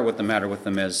doesn't matter what the matter with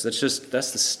them is.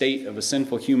 That's the state of a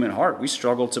sinful human heart. We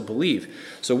struggle to believe.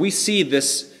 So we see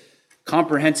this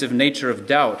comprehensive nature of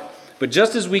doubt. But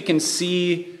just as we can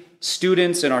see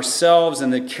students and ourselves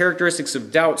and the characteristics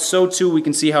of doubt, so too we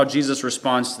can see how Jesus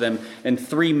responds to them in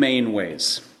three main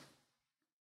ways.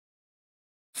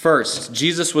 First,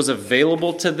 Jesus was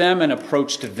available to them and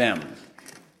approached them.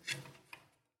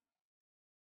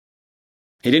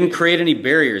 He didn't create any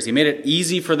barriers. He made it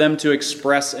easy for them to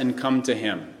express and come to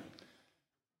him.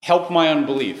 Help my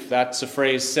unbelief. That's a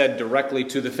phrase said directly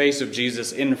to the face of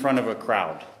Jesus in front of a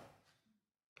crowd.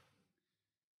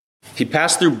 He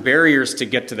passed through barriers to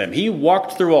get to them. He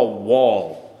walked through a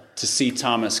wall to see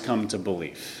Thomas come to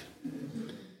belief.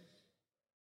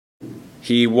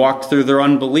 He walked through their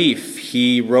unbelief.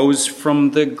 He rose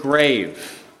from the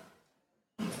grave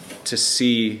to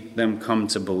see them come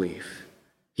to belief.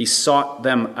 He sought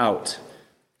them out.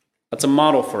 That's a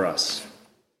model for us.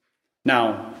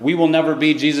 Now, we will never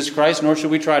be Jesus Christ, nor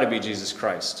should we try to be Jesus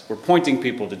Christ. We're pointing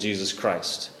people to Jesus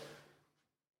Christ.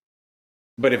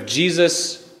 But if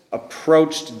Jesus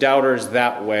approached doubters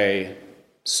that way,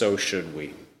 so should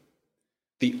we.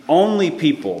 The only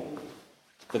people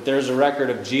that there's a record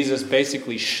of Jesus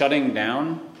basically shutting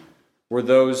down were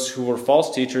those who were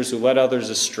false teachers who led others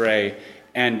astray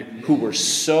and who were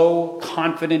so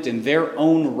confident in their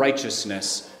own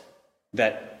righteousness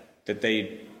that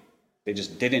they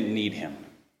just didn't need him.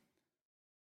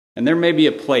 And there may be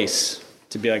a place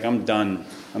to be like, I'm done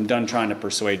trying to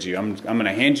persuade you. I'm going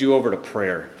to hand you over to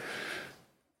prayer.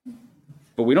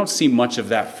 But we don't see much of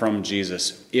that from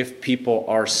Jesus if people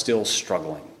are still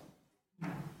struggling.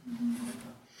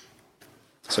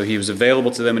 So he was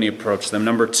available to them and he approached them.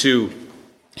 Number two,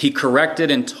 he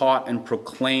corrected and taught and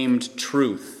proclaimed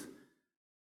truth,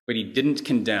 but he didn't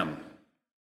condemn.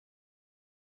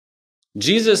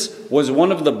 Jesus was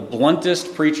one of the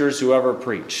bluntest preachers who ever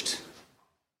preached.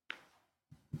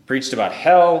 He preached about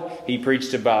hell, he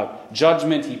preached about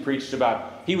judgment,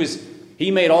 he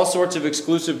made all sorts of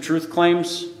exclusive truth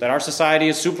claims that our society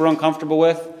is super uncomfortable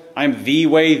with. I'm the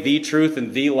way, the truth,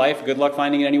 and the life. Good luck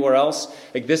finding it anywhere else.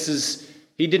 This is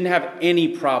He didn't have any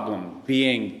problem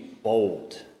being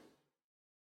bold.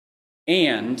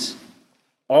 And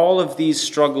all of these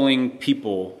struggling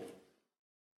people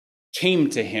came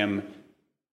to him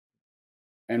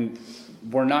and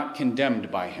were not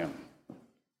condemned by him.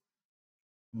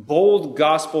 Bold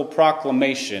gospel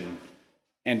proclamation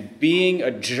and being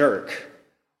a jerk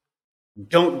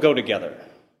don't go together.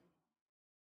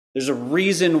 There's a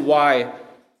reason why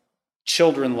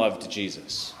children loved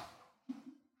Jesus.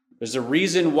 There's a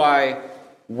reason why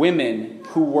women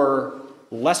who were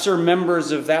lesser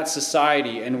members of that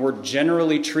society and were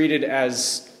generally treated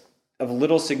as of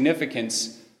little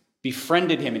significance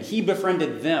befriended him, and he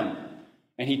befriended them,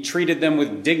 and he treated them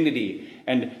with dignity,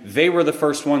 and they were the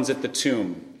first ones at the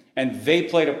tomb, and they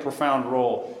played a profound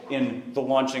role in the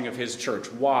launching of his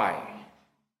church. Why?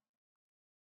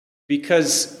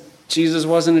 Because Jesus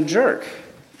wasn't a jerk.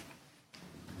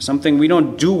 Something we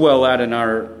don't do well at in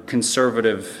our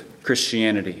conservative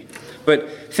Christianity. But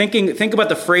think about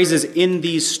the phrases in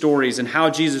these stories and how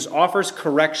Jesus offers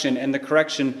correction, and the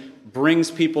correction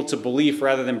brings people to belief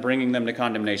rather than bringing them to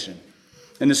condemnation.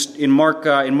 In Mark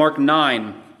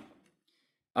 9,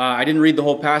 I didn't read the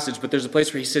whole passage, but there's a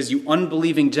place where he says, "You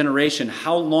unbelieving generation,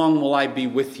 how long will I be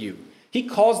with you?" He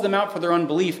calls them out for their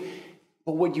unbelief,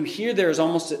 but what you hear there is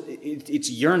almost, it's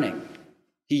yearning.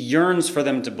 He yearns for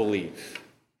them to believe.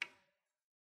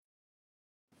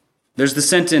 There's the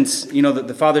sentence, that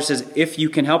the Father says, "If you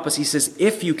can help us," he says,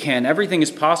 "If you can." Everything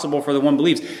is possible for the one who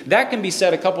believes. That can be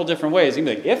said a couple different ways. You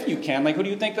can be like, "If you can," like, who do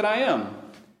you think that I am?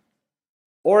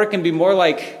 Or it can be more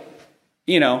like,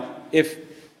 if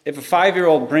a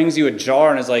 5-year-old brings you a jar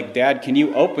and is like, "Dad, can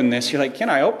you open this?" You're like, "Can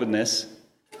I open this?"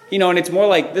 And it's more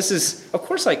like, of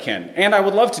course I can. And I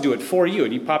would love to do it for you.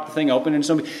 And you pop the thing open and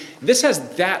somebody. This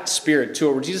has that spirit to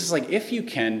it where Jesus is like, "If you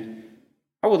can,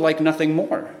 I would like nothing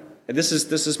more. This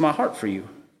is my heart for you."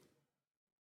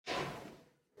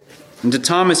 And to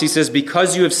Thomas, he says,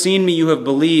 "Because you have seen me, you have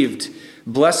believed.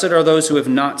 Blessed are those who have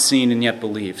not seen and yet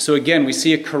believe." So again, we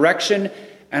see a correction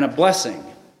and a blessing.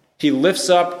 He lifts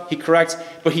up, he corrects,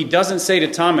 but he doesn't say to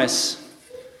Thomas,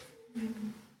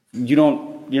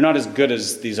 you're not as good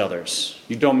as these others.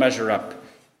 You don't measure up.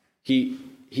 He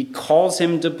calls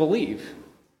him to believe.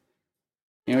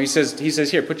 He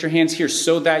says, "Here, put your hands here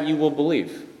so that you will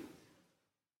believe."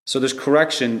 So there's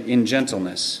correction in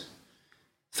gentleness.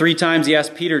 3 times he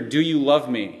asked Peter, "Do you love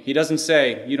me?" He doesn't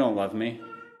say, "You don't love me."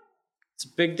 It's a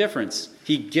big difference.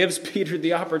 He gives Peter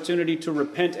the opportunity to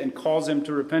repent and calls him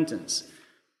to repentance.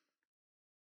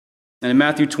 And in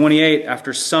Matthew 28,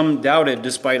 after some doubted,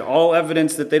 despite all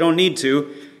evidence that they don't need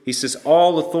to, he says,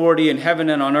 "All authority in heaven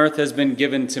and on earth has been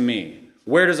given to me."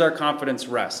 Where does our confidence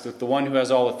rest? With the one who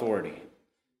has all authority.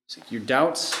 So your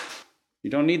doubts, you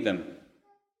don't need them.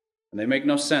 And they make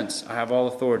no sense. I have all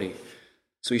authority.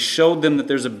 So he showed them that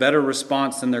there's a better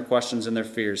response than their questions and their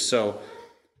fears. So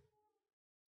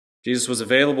Jesus was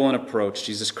available and approached.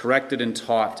 Jesus corrected and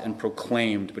taught and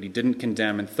proclaimed, but he didn't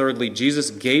condemn. And thirdly,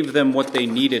 Jesus gave them what they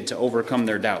needed to overcome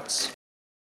their doubts.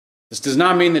 This does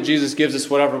not mean that Jesus gives us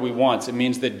whatever we want. It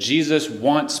means that Jesus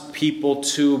wants people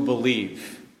to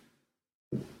believe.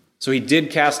 So he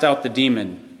did cast out the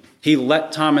demon. He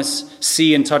let Thomas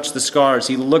see and touch the scars.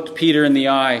 He looked Peter in the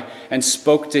eye and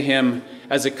spoke to him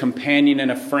as a companion and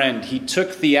a friend. He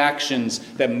took the actions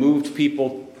that moved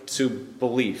people to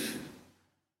belief.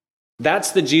 That's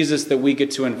the Jesus that we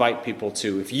get to invite people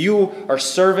to. If you are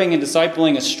serving and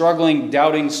discipling a struggling,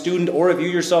 doubting student, or if you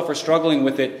yourself are struggling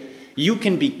with it, you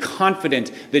can be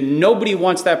confident that nobody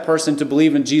wants that person to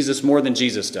believe in Jesus more than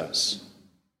Jesus does.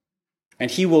 And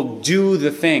he will do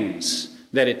the things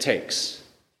that it takes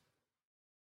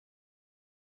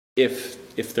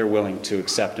if they're willing to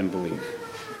accept and believe.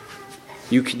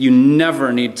 You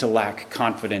never need to lack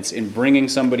confidence in bringing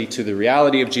somebody to the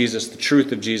reality of Jesus, the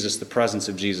truth of Jesus, the presence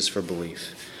of Jesus for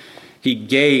belief. He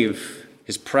gave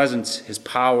his presence, his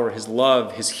power, his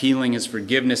love, his healing, his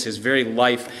forgiveness, his very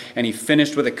life, and he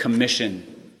finished with a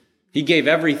commission. He gave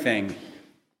everything,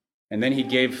 and then he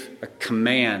gave a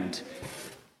command,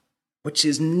 which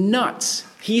is nuts.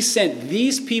 He sent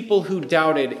these people who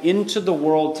doubted into the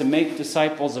world to make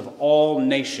disciples of all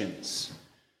nations,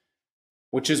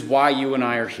 which is why you and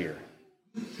I are here,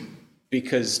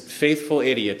 because faithful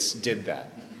idiots did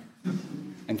that.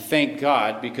 And thank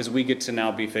God, because we get to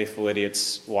now be faithful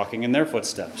idiots walking in their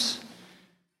footsteps.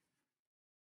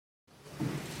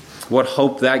 What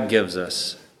hope that gives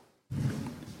us.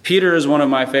 Peter is one of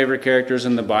my favorite characters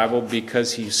in the Bible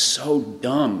because he's so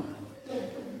dumb.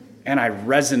 And I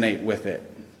resonate with it.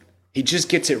 He just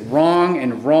gets it wrong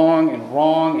and wrong and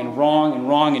wrong and wrong and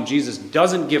wrong, and Jesus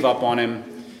doesn't give up on him.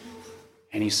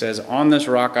 And he says, "On this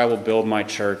rock I will build my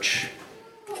church,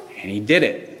 And he did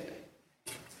it,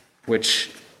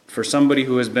 which for somebody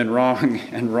who has been wrong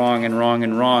and wrong and wrong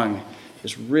and wrong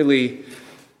is really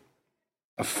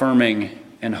affirming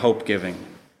and hope-giving.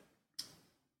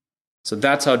 So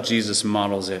that's how Jesus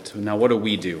models it. Now, what do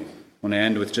we do? I want to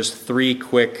end with just three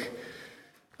quick,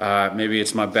 maybe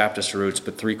it's my Baptist roots,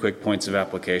 but three quick points of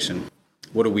application.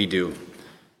 What do we do?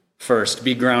 First,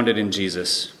 be grounded in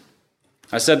Jesus.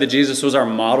 I said that Jesus was our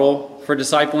model for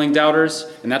discipling doubters,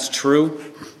 and that's true.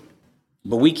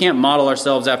 But we can't model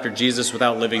ourselves after Jesus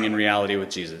without living in reality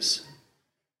with Jesus.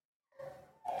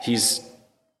 We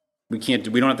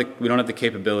don't have the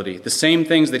capability. The same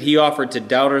things that he offered to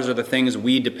doubters are the things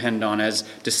we depend on as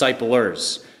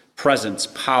disciplers. Presence,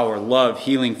 power, love,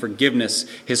 healing, forgiveness,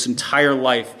 his entire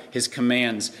life, his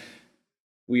commands.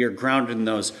 We are grounded in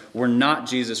those. We're not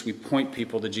Jesus. We point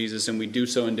people to Jesus, and we do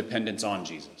so in dependence on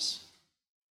Jesus.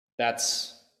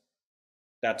 That's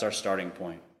our starting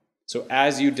point. So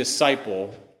as you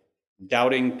disciple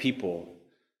doubting people,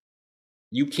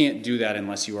 you can't do that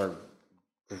unless you are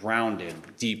grounded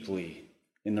deeply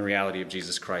in the reality of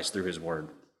Jesus Christ through his word.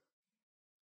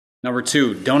 Number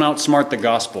two, don't outsmart the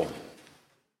gospel.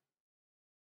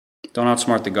 Don't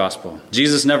outsmart the gospel.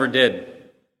 Jesus never did.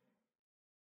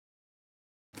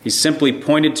 He simply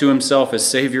pointed to himself as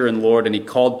Savior and Lord, and he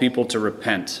called people to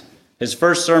repent. His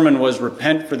first sermon was,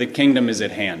 "Repent, for the kingdom is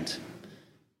at hand."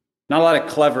 Not a lot of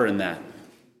clever in that.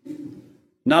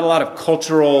 Not a lot of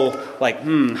cultural,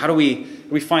 how do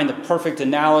we find the perfect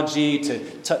analogy to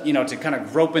kind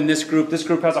of rope in this group? This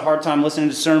group has a hard time listening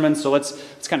to sermons, so let's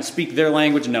kind of speak their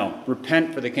language. No,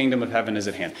 repent, for the kingdom of heaven is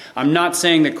at hand. I'm not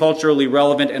saying that culturally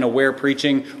relevant and aware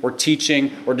preaching or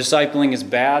teaching or discipling is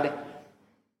bad,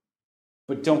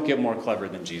 but don't get more clever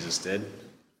than Jesus did.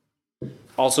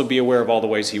 Also be aware of all the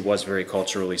ways he was very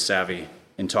culturally savvy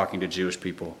in talking to Jewish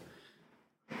people.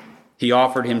 He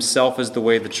offered himself as the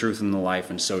way, the truth, and the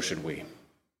life, and so should we.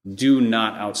 Do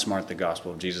not outsmart the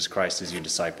gospel of Jesus Christ as your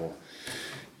disciple.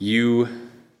 If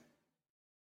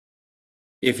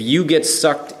you get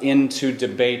sucked into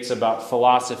debates about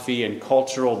philosophy and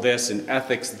cultural this and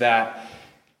ethics that,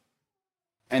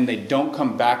 and they don't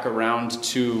come back around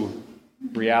to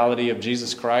reality of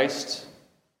Jesus Christ,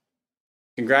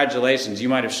 congratulations. You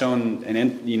might have shown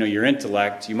your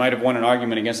intellect. You might have won an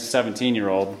argument against a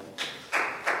 17-year-old.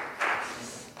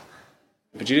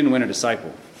 But you didn't win a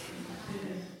disciple.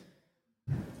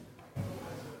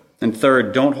 And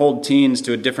third, don't hold teens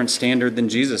to a different standard than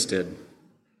Jesus did.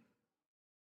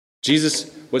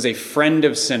 Jesus was a friend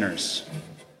of sinners.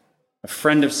 A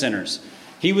friend of sinners.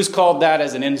 He was called that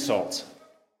as an insult.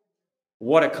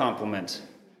 What a compliment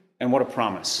and what a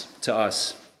promise to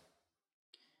us.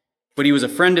 But he was a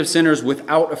friend of sinners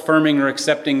without affirming or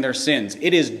accepting their sins.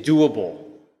 It is doable.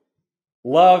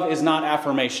 Love is not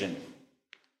affirmation.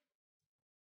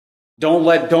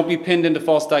 Don't be pinned into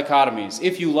false dichotomies.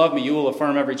 If you love me, you will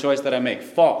affirm every choice that I make.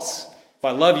 False. If I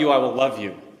love you, I will love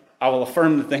you. I will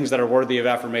affirm the things that are worthy of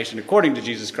affirmation according to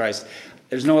Jesus Christ.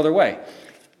 There's no other way.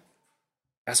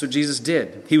 That's what Jesus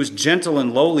did. He was gentle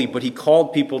and lowly, but he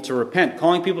called people to repent.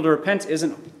 Calling people to repent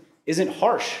isn't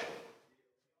harsh.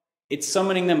 It's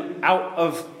summoning them out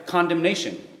of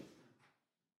condemnation.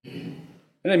 That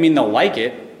doesn't mean they'll like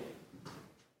it.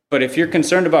 But if you're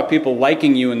concerned about people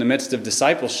liking you in the midst of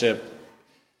discipleship,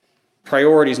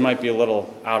 priorities might be a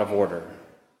little out of order.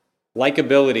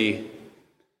 Likability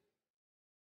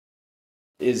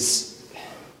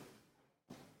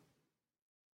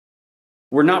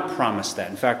we're not promised that.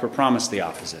 In fact, we're promised the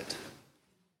opposite.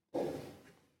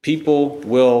 People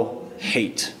will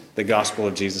hate the gospel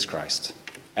of Jesus Christ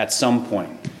at some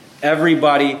point.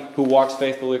 Everybody who walks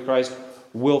faithfully with Christ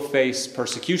will face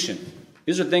persecution.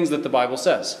 These are things that the Bible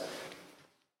says.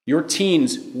 Your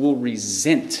teens will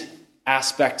resent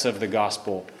aspects of the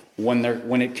gospel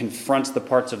when it confronts the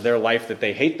parts of their life that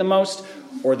they hate the most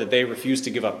or that they refuse to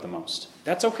give up the most.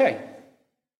 That's okay.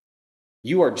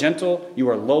 You are gentle, you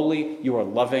are lowly, you are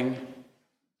loving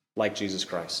like Jesus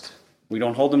Christ. We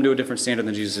don't hold them to a different standard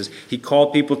than Jesus is. He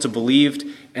called people to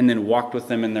believe and then walked with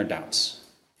them in their doubts.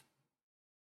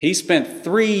 He spent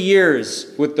 3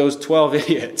 years with those 12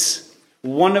 idiots,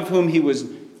 one of whom he was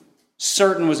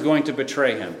certain was going to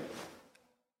betray him.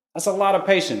 That's a lot of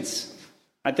patience.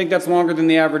 I think that's longer than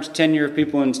the average tenure of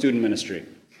people in student ministry.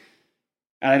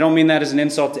 And I don't mean that as an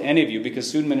insult to any of you, because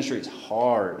student ministry is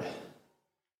hard.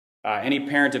 Any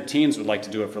parent of teens would like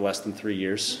to do it for less than 3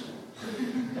 years.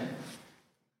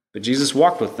 But Jesus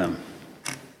walked with them.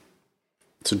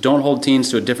 So don't hold teens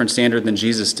to a different standard than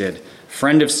Jesus did.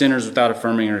 Friend of sinners without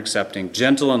affirming or accepting.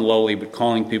 Gentle and lowly, but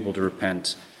calling people to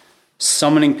repent.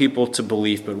 Summoning people to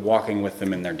belief, but walking with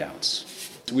them in their doubts.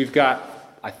 We've got,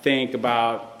 I think,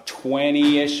 about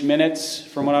 20-ish minutes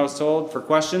from what I was told for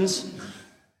questions.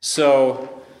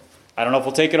 So I don't know if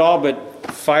we'll take it all,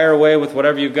 but fire away with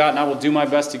whatever you've got, and I will do my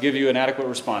best to give you an adequate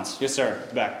response. Yes, sir.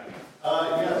 Back.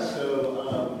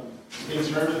 In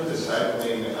terms of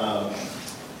discipling,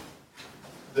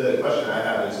 the question I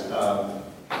have is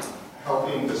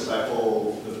helping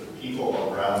disciple the people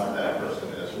around that person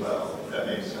as well, if that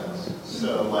makes sense.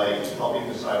 So, like, helping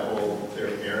disciple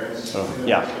their parents.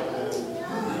 Yeah.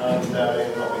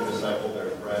 Doubting, helping disciple their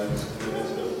friends in the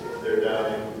midst of their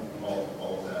doubting, all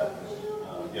of that.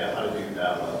 How to do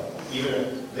that well. Even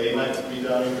if they might be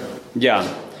doubting. Yeah.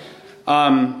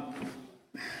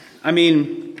 I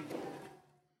mean,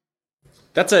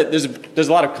 there's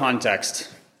a lot of context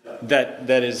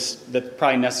that's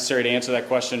probably necessary to answer that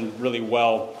question really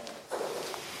well.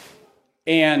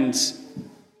 And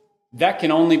that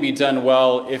can only be done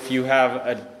well if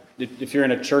you're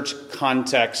in a church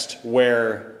context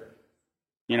where,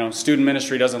 student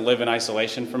ministry doesn't live in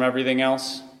isolation from everything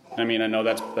else. I mean, I know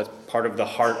that's part of the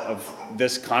heart of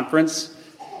this conference.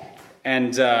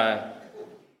 And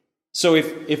so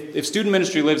if student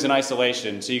ministry lives in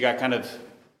isolation, so you got kind of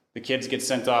the kids get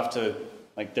sent off to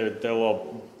like their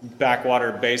little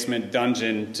backwater basement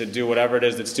dungeon to do whatever it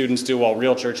is that students do while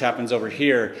real church happens over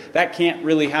here, that can't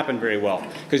really happen very well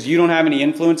because you don't have any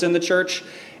influence in the church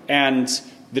and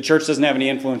the church doesn't have any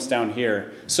influence down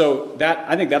here. So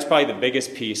I think that's probably the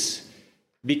biggest piece,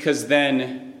 because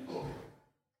then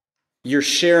you're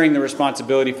sharing the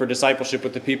responsibility for discipleship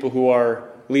with the people who are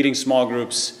leading small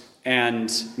groups,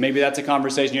 and maybe that's a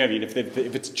conversation you have. If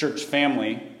it's a church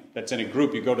family that's in a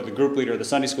group, you go to the group leader, the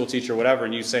Sunday school teacher, whatever,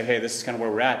 and you say, hey, this is kind of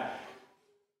where we're at,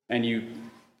 and you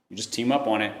just team up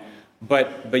on it.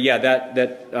 But yeah,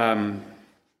 that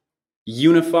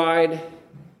unified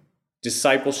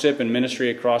discipleship and ministry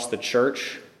across the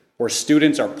church, where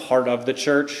students are part of the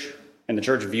church and the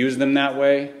church views them that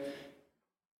way,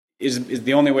 is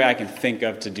the only way I can think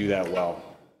of to do that well.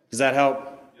 Does that help?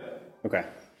 Yeah. Okay.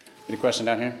 Any question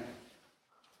down here?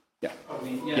 Yeah.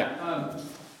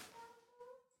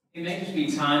 It may just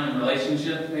be time and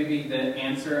relationship, maybe the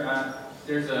answer.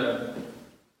 There's a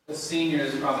senior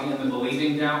that's probably in the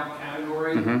believing doubt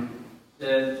category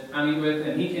that I meet with,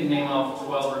 and he can name off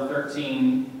 12 or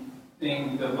 13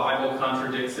 things the Bible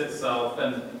contradicts itself,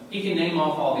 and he can name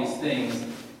off all these things.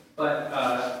 But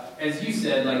as you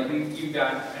said, like you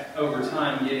got over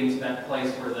time getting to that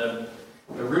place where the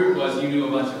root was you knew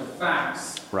a bunch of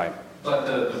facts, right? But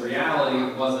the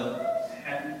reality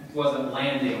wasn't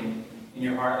landing in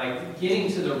your heart. Like getting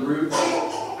to the root,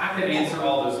 I could answer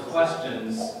all those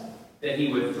questions that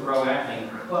he would throw at me,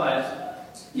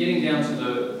 but getting down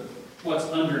to what's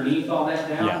underneath all that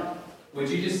doubt. Yeah. Would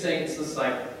you just say it's just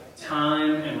like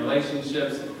time and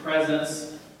relationships and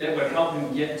presence that would help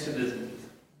him get to this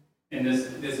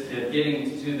kid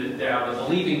getting to the doubt, the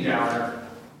believing doubter,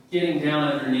 getting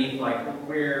down underneath, like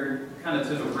where kind of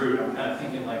to the root? I'm kind of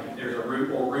thinking like if there's a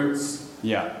root or roots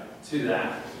to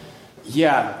that.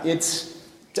 Yeah,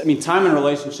 time and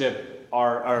relationship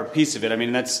are a piece of it. I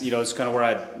mean, that's, it's kind of where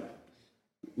I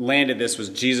landed this, was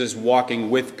Jesus walking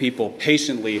with people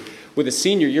patiently. With a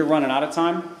senior, you're running out of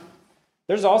time.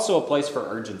 There's also a place for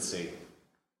urgency.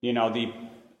 I'm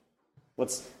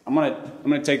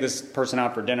gonna take this person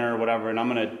out for dinner or whatever, and I'm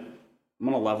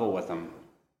gonna level with them.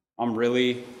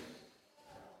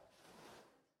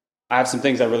 I have some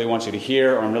things I really want you to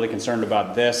hear, or I'm really concerned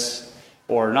about this,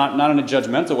 or not in a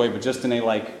judgmental way, but just in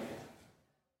a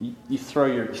you throw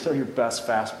your best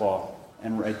fastball,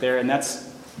 and right there, and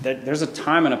there's a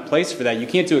time and a place for that. You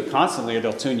can't do it constantly, or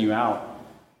they'll tune you out.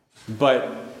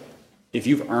 But if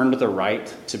you've earned the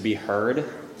right to be heard,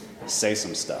 say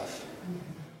some stuff.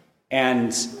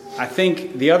 And I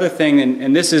think the other thing,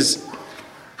 and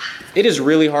it is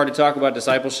really hard to talk about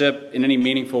discipleship in any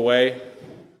meaningful way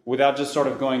without just sort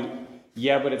of going,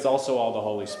 yeah, but it's also all the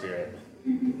Holy Spirit.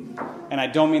 And I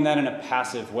don't mean that in a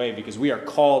passive way, because we are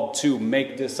called to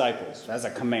make disciples as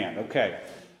a command. Okay.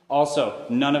 Also,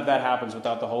 none of that happens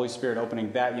without the Holy Spirit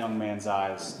opening that young man's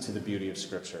eyes to the beauty of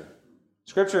Scripture.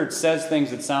 Scripture says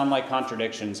things that sound like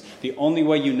contradictions. The only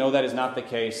way you know that is not the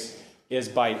case is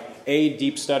by A,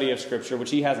 deep study of Scripture,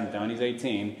 which he hasn't done, he's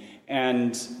 18,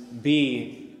 and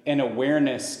B, an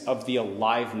awareness of the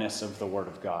aliveness of the Word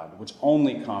of God, which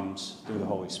only comes through the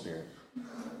Holy Spirit.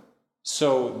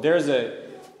 So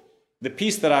the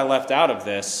piece that I left out of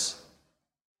this,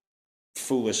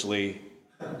 foolishly,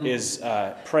 is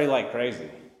pray like crazy.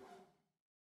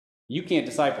 You can't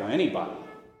disciple anybody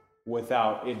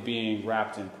without it being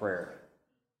wrapped in prayer.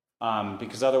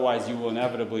 Because otherwise you will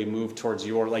inevitably move towards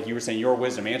like you were saying, your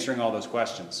wisdom, answering all those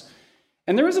questions.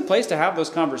 And there is a place to have those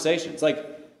conversations. Like,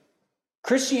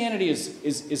 Christianity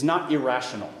is not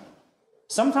irrational.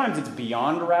 Sometimes it's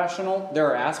beyond rational. There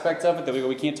are aspects of it that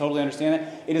we can't totally understand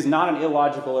it. It is not an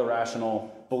illogical,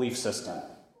 irrational belief system.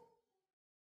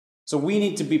 So we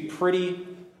need to be pretty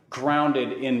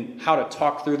grounded in how to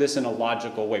talk through this in a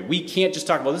logical way. We can't just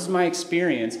talk about, this is my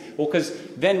experience. Well, because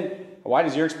then, why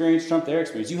does your experience trump their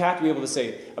experience? You have to be able to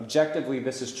say, objectively,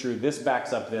 this is true. This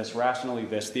backs up this. Rationally,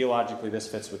 this. Theologically, this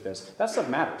fits with this. That stuff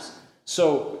matters.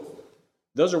 So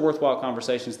those are worthwhile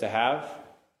conversations to have.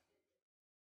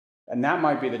 And that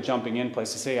might be the jumping in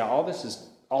place to say, yeah, all this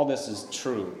is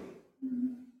true.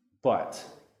 But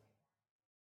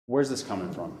where's this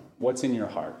coming from? What's in your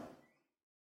heart?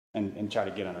 And try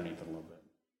to get underneath it a little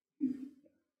bit.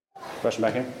 Question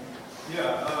back here?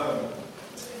 Yeah,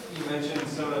 you mentioned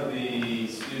some of the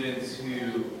students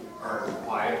who are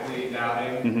quietly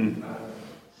doubting.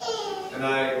 And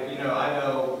I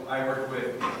know I work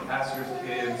with pastors'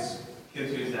 kids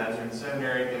whose dads are in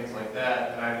seminary, things like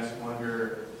that, and I just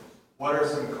wonder, what are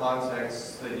some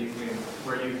contexts that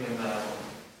where you can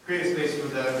create a space for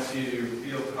them to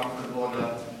feel comfortable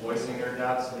enough voicing their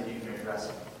doubts so that you can address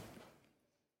them?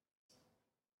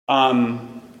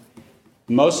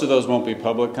 Most of those won't be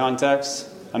public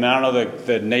contexts. I mean, I don't know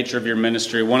the nature of your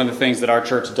ministry. One of the things that our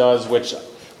church does, which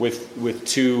with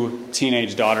two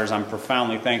teenage daughters I'm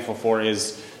profoundly thankful for,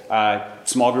 is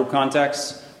small group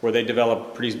contexts where they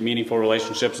develop pretty meaningful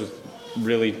relationships with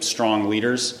really strong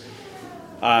leaders.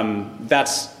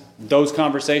 That's those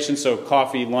conversations, so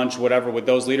coffee, lunch, whatever, with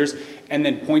those leaders, and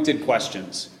then pointed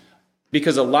questions.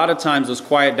 Because a lot of times those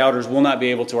quiet doubters will not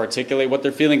be able to articulate what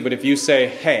they're feeling, but if you say,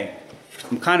 hey,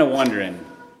 I'm kind of wondering,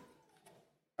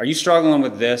 are you struggling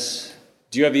with this?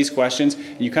 Do you have these questions?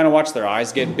 And you kind of watch their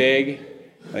eyes get big.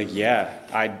 Like, yeah,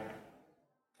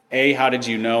 A, how did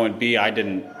you know? And B, I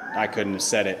couldn't have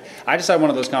said it. I just had one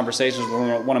of those conversations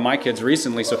with one of my kids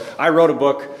recently. So I wrote a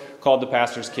book called The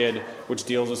Pastor's Kid, which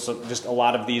deals with just a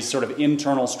lot of these sort of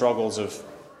internal struggles of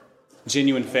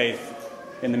genuine faith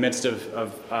in the midst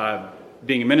of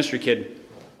being a ministry kid.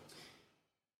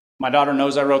 My daughter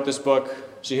knows I wrote this book.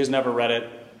 She has never read it,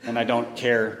 and I don't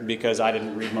care because I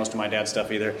didn't read most of my dad's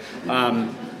stuff either.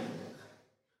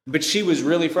 But she was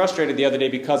really frustrated the other day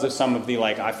because of some of the,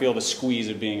 I feel the squeeze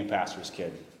of being a pastor's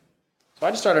kid. So I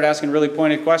just started asking really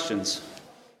pointed questions.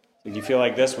 Do you feel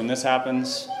like this when this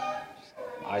happens?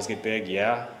 Eyes get big,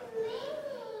 yeah.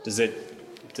 Does it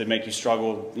make you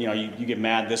struggle? You get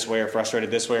mad this way or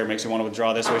frustrated this way or makes you want to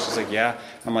withdraw this way? She's like, yeah.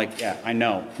 I'm like, yeah, I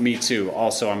know. Me too.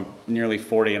 Also, I'm nearly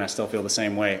 40 and I still feel the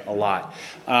same way a lot.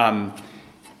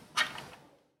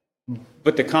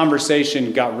 But the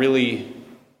conversation got really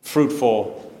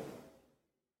fruitful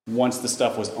once the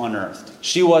stuff was unearthed.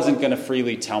 She wasn't going to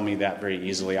freely tell me that very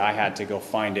easily. I had to go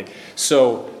find it.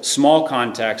 So small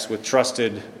context with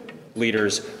trusted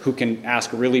leaders who can ask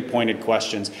really pointed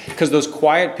questions. Because those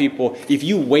quiet people, if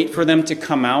you wait for them to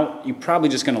come out, you're probably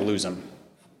just going to lose them.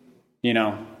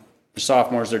 They're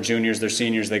sophomores, they're juniors, they're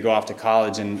seniors, they go off to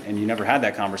college, and you never had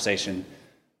that conversation.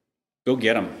 Go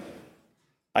get them.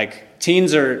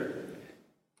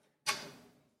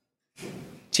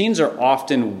 Teens are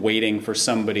often waiting for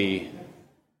somebody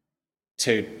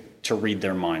to read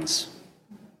their minds,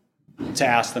 to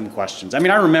ask them questions. I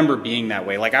mean, I remember being that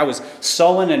way. I was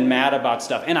sullen and mad about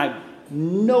stuff, and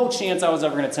no chance I was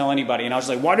ever going to tell anybody. And I was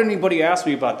like, why didn't anybody ask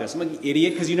me about this? I'm like,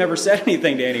 idiot, because you never said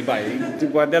anything to anybody.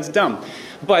 That's dumb.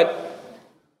 But,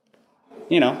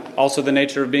 also the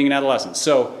nature of being an adolescent.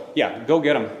 So, yeah, go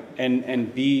get them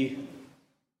and be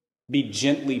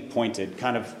gently pointed,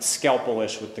 kind of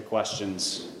scalpel-ish with the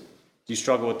questions. Do you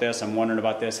struggle with this? I'm wondering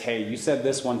about this. Hey, you said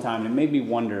this one time, and it made me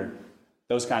wonder.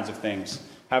 Those kinds of things.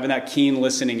 Having that keen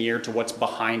listening ear to what's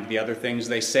behind the other things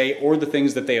they say or the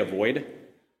things that they avoid.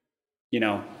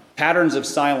 Patterns of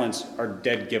silence are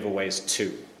dead giveaways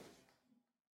too.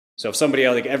 So if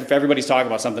if everybody's talking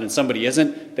about something and somebody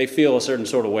isn't, they feel a certain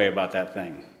sort of way about that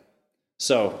thing.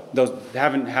 So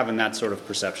having that sort of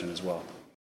perception as well.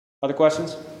 Other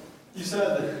questions? You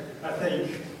said, I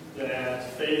think,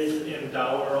 that faith and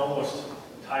doubt are almost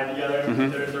tied together.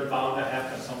 Mm-hmm. They're bound to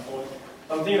happen at some point.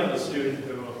 I'm thinking of a student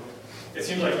who, it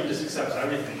seems like he just accepts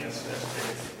everything as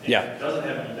faith. And doesn't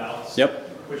have any doubts.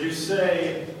 Yep. Would you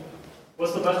say,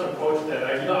 what's the best approach to that?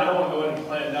 I don't want to go in and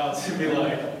plant doubts and be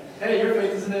like, hey, your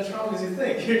faith isn't as strong as you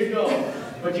think. Here you go.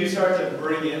 But you start to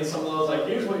bring in some of those,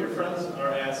 here's what your friends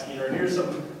are asking, or here's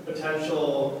some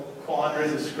potential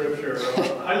quandaries of Scripture. Or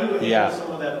how do you handle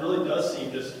someone that really does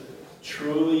seem just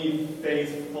truly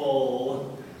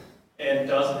faithful and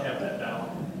doesn't have that doubt?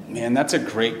 Man, that's a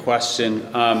great question.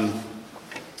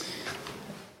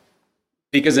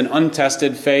 Because an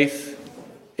untested faith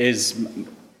is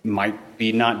might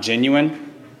be not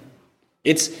genuine.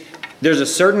 There's a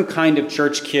certain kind of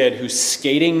church kid who's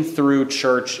skating through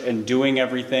church and doing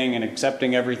everything and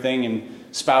accepting everything and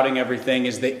spouting everything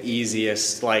is the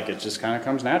easiest. Like, it just kind of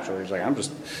comes naturally. He's like, I'm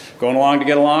just going along to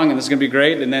get along, and this is going to be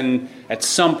great. And then at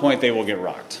some point they will get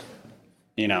rocked.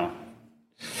 You know,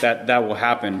 that will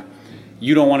happen.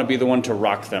 You don't want to be the one to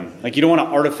rock them. Like, you don't want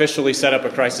to artificially set up a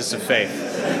crisis of faith.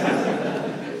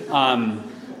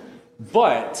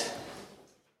 But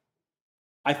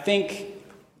I think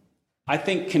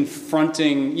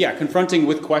confronting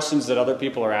with questions that other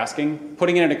people are asking,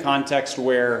 putting it in a context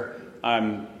where,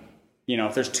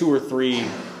 if there's 2 or 3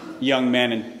 young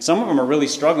men and some of them are really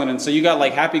struggling, and so you got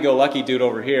like happy-go-lucky dude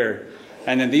over here,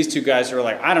 and then these 2 guys who are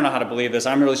like, I don't know how to believe this,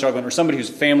 I'm really struggling, or somebody whose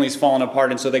family's fallen apart,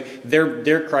 and so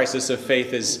their crisis of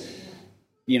faith is,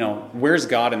 where's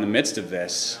God in the midst of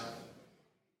this?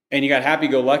 And you got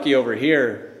happy-go-lucky over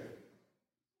here.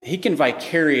 He can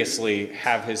vicariously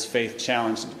have his faith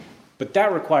challenged, but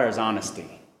that requires honesty.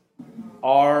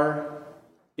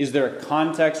 Is there a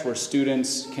context where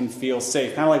students can feel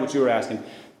safe? Kind of like what you were asking.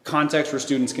 Context where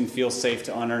students can feel safe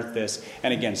to unearth this.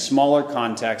 And again, smaller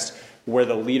context where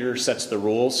the leader sets the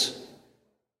rules.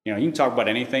 You can talk about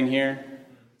anything here.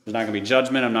 There's not going to be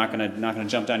judgment. I'm not going to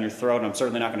jump down your throat. I'm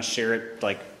certainly not going to share it.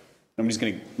 Like, nobody's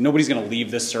going to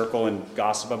leave this circle and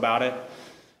gossip about it.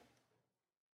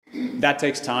 That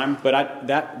takes time, but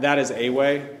that is a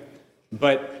way.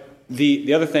 But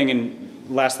the other thing, and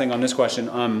last thing on this question,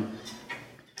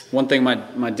 one thing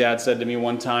my dad said to me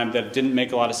one time that didn't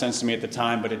make a lot of sense to me at the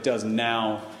time, but it does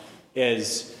now,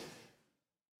 is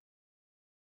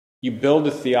you build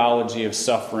a theology of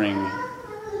suffering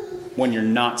when you're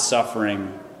not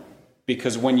suffering,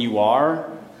 because when you are,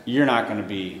 you're not going to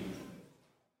be,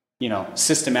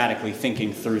 systematically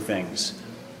thinking through things.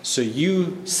 So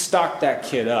you stock that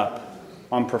kid up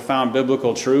on profound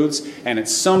biblical truths, and at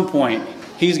some point,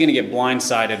 he's going to get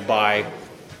blindsided by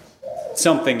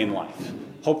something in life.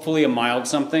 Hopefully a mild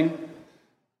something.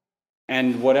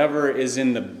 And whatever is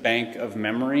in the bank of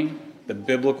memory, the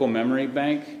biblical memory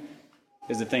bank,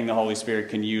 is the thing the Holy Spirit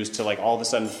can use to, like, all of a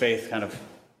sudden faith kind of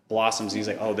blossoms. And he's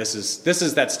like, oh, this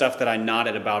is that stuff that I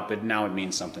nodded about, but now it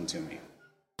means something to me.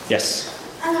 Yes?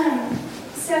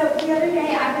 So the other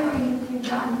day I've been reading through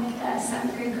John with a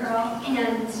 7th grade girl,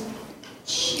 and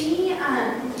she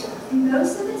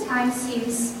most of the time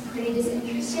seems pretty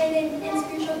disinterested in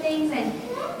spiritual things. And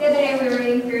the other day we were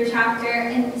reading through a chapter,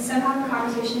 and somehow the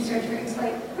conversation started turning to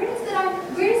like, where does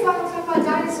the Bible talk about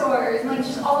dinosaurs? And like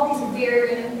just all these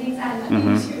very random things that had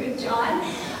nothing to do with John.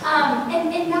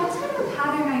 And that's kind of a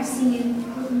pattern I've seen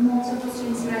with multiple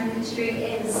students in our ministry,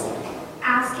 is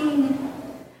asking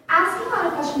a lot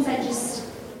of questions that just,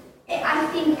 I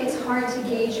think it's hard to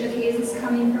gauge, okay, is this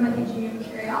coming from like a genuine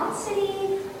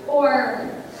curiosity, or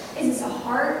is this a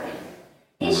heart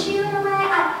issue in a way?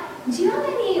 Do you have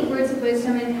any words of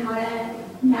wisdom in how to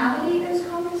navigate those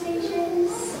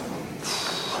conversations?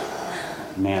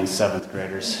 Man, 7th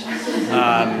graders.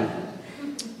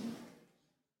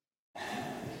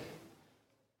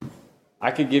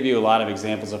 I could give you a lot of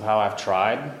examples of how I've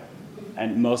tried,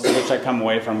 and most of which I come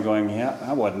away from going, yeah,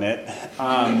 that wasn't it.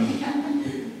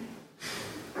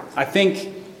 I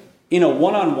think in a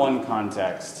one-on-one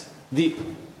context,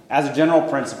 as a general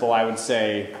principle, I would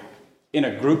say in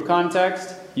a group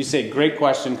context, you say, great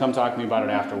question, come talk to me about it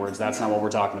afterwards. That's not what we're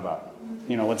talking about.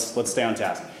 Let's stay on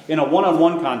task. In a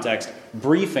one-on-one context,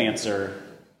 brief answer,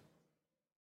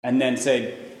 and then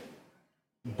say,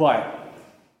 but,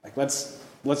 like, let's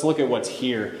look at what's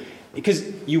here. Because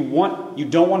you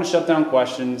don't want to shut down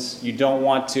questions. You don't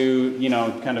want to,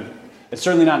 it's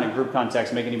certainly not in a group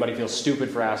context, make anybody feel stupid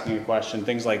for asking a question,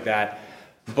 things like that.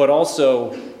 But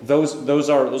also, those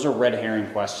are red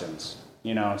herring questions.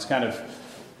 It's kind of,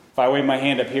 if I wave my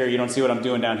hand up here, you don't see what I'm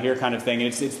doing down here, kind of thing. And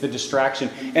it's the distraction.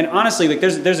 And honestly, like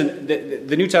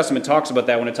the New Testament talks about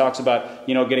that when it talks about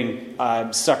getting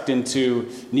sucked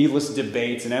into needless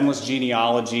debates and endless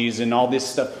genealogies and all this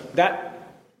stuff.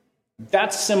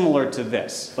 That's similar to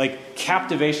this, like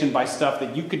captivation by stuff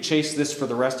that you could chase this for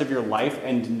the rest of your life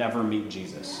and never meet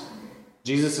Jesus.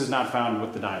 Jesus is not found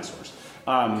with the dinosaurs.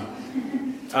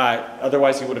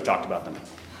 Otherwise, he would have talked about them.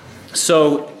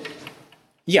 So,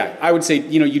 yeah, I would say,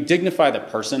 you dignify the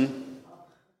person.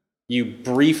 You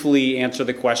briefly answer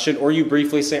the question, or you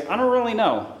briefly say, I don't really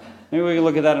know. Maybe we can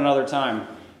look at that another time,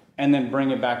 and then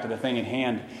bring it back to the thing at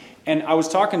hand. And I was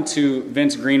talking to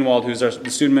Vince Greenwald, who's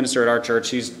the student minister at our church.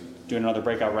 He's doing another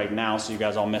breakout right now, so you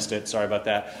guys all missed it. Sorry about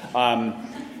that.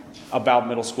 About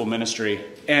middle school ministry.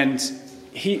 And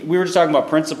we were just talking about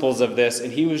principles of this,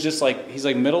 and he was just like,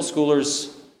 middle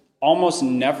schoolers almost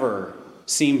never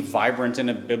seem vibrant in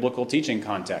a biblical teaching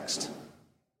context.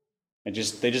 They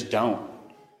just don't.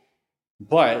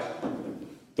 But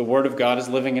the Word of God is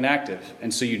living and active,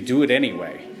 and so you do it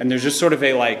anyway. And there's just sort of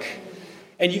a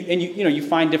you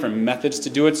find different methods to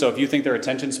do it. So if you think their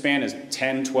attention span is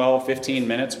 10, 12, 15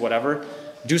 minutes, whatever,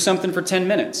 do something for 10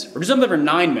 minutes, or do something for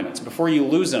 9 minutes before you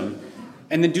lose them,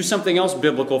 and then do something else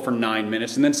biblical for 9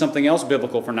 minutes, and then something else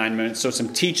biblical for 9 minutes. So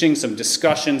some teaching, some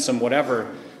discussion, some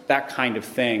whatever, that kind of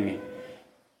thing.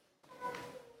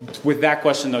 With that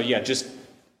question, though, just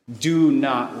do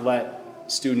not let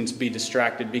students be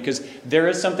distracted, because there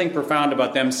is something profound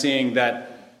about them seeing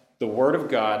that the Word of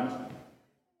God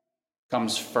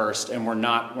comes first, and we're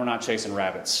not chasing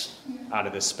rabbits out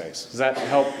of this space. Does that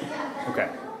help? Okay.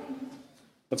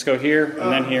 Let's go here,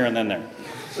 and then here, and then there.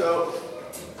 So,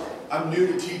 I'm new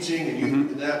to teaching,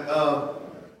 and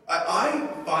I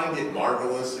find it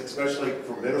marvelous, especially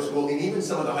for middle school, and even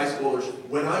some of the high schoolers,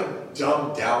 when I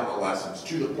dumb down the lessons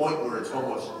to the point where it's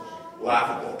almost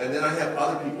laughable. And then I have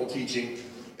other people teaching,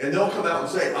 and they'll come out and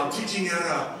say, I'm teaching at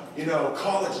a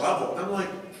college level. And I'm like,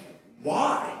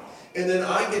 why? And then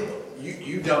I get,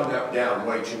 you dumbed that down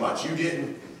way too much. You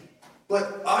didn't.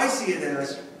 But I see it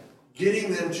as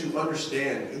getting them to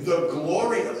understand the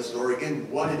glory of the story and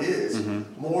what it is,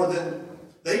 more than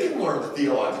they can learn the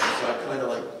theological side, kind of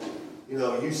like,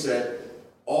 you said,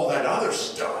 all that other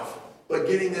stuff. But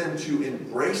getting them to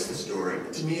embrace the story,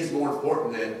 to me, is more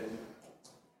important than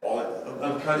all that.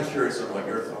 I'm kind of curious on what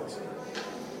your thoughts are.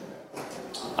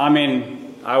 I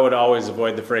mean, I would always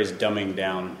avoid the phrase dumbing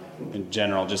down in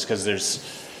general, just because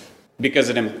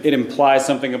it implies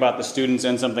something about the students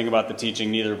and something about the teaching,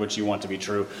 neither of which you want to be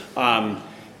true.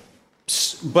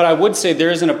 But I would say there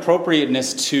is an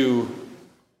appropriateness to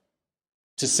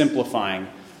simplifying.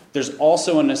 There's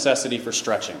also a necessity for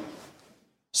stretching.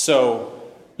 So,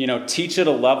 teach at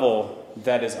a level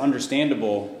that is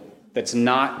understandable, that's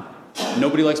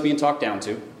nobody likes being talked down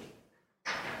to.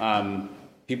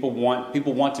 People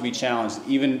want to be challenged.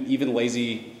 Even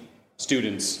lazy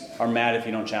students are mad if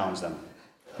you don't challenge them.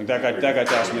 Like that guy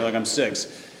talks to me like I'm 6,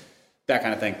 that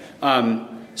kind of thing.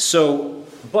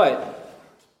 But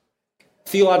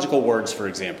theological words, for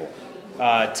example,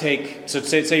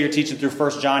 say you're teaching through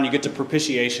 1 John, you get to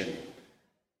propitiation.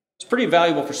 It's pretty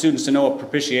valuable for students to know what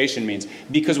propitiation means,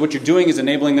 because what you're doing is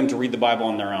enabling them to read the Bible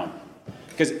on their own.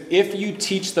 Because if you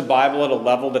teach the Bible at a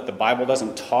level that the Bible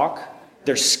doesn't talk,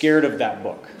 they're scared of that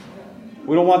book.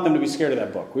 We don't want them to be scared of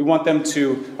that book. We want them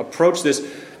to approach this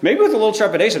maybe with a little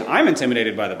trepidation. I'm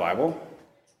intimidated by the Bible,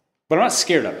 but I'm not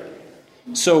scared of it.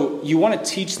 So you want to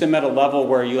teach them at a level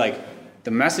where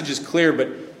the message is clear, but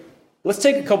let's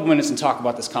take a couple minutes and talk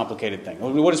about this complicated thing.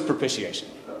 What is propitiation?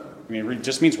 I mean, it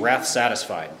just means wrath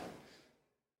satisfied.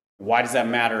 Why does that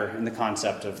matter in the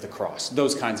concept of the cross?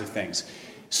 Those kinds of things.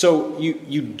 So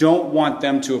you don't want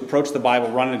them to approach the Bible,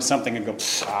 run into something, and go,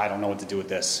 I don't know what to do with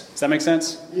this. Does that make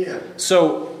sense? Yeah.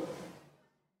 So,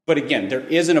 but again, there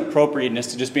is an appropriateness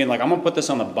to just being like, I'm going to put this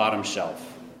on the bottom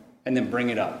shelf, and then bring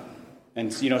it up.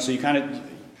 And, so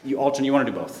you alternate, you want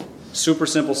to do both. Super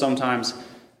simple sometimes,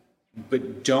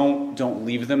 but don't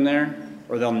leave them there,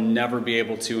 or they'll never be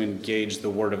able to engage the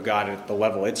Word of God at the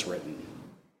level it's written.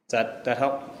 Does that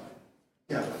help?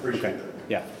 Yeah, appreciate that.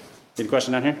 Yeah. Any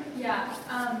question down here? Yeah,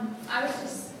 I was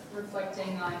just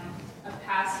reflecting on a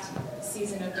past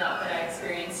season of doubt that I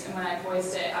experienced, and when I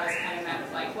voiced it, I was kind of met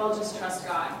with well, just trust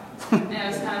God. And I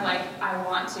was kind of like, I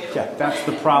want to. Yeah, that's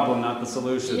the problem, not the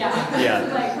solution. Yeah.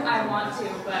 Yeah. I want to,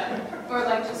 or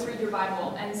just read your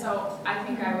Bible. And so I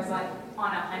think I was on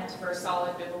a hunt for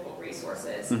solid biblical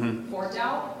resources for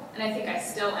doubt, and I think I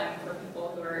still am for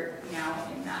people who are now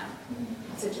in that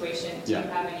situation. Do you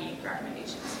have any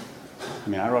recommendations? I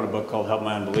mean, I wrote a book called Help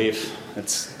My Unbelief.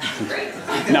 It's great.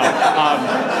 No.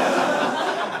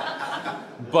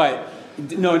 But,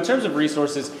 no, in terms of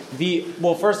resources,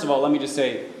 first of all, let me just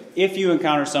say, if you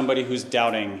encounter somebody who's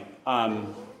doubting,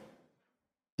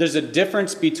 there's a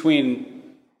difference between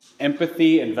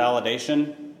empathy and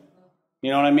validation. You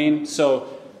know what I mean?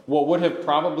 So what would have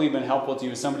probably been helpful to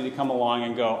you is somebody to come along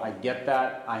and go, I get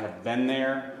that, I have been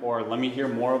there, or let me hear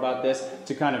more about this,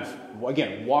 to kind of,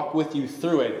 again, walk with you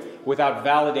through it without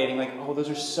validating, those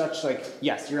are such,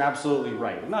 yes, you're absolutely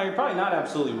right. No, you're probably not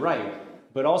absolutely right,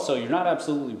 but also you're not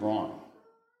absolutely wrong.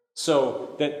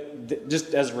 So that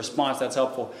just as a response, that's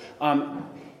helpful.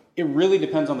 It really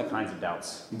depends on the kinds of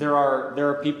doubts. There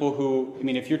are people who,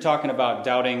 if you're talking about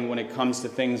doubting when it comes to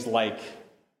things like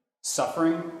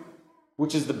suffering,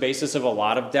 which is the basis of a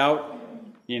lot of doubt.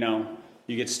 You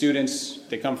get students,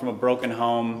 they come from a broken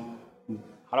home.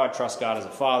 How do I trust God as a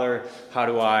father? How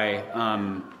do I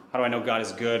know God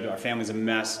is good? Our family's a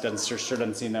mess. Sure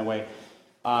doesn't seem that way.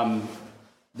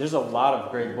 There's a lot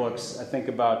of great books. I think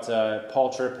about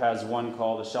Paul Tripp has one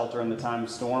called A Shelter in the Time of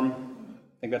Storm.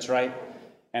 I think that's right.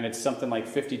 And it's something like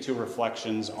 52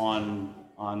 reflections on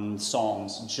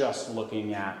Psalms, just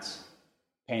looking at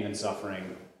pain and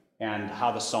suffering and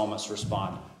how the psalmists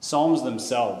respond. Psalms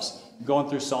themselves, going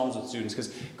through Psalms with students.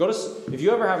 Because if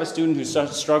you ever have a student who's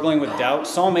struggling with doubt,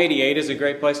 Psalm 88 is a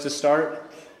great place to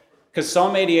start. Because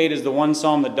Psalm 88 is the one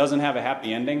psalm that doesn't have a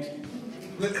happy ending.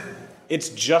 It's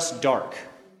just dark.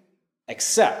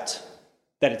 Except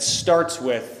that it starts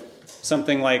with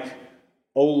something like,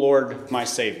 "O Lord, my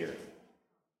Savior."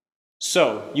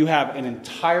 So you have an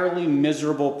entirely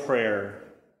miserable prayer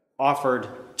offered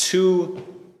to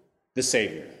the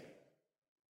Savior.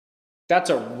 That's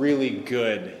a really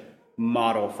good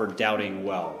model for doubting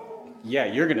well. Yeah,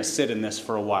 you're going to sit in this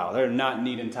for a while. They're not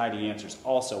neat and tidy answers.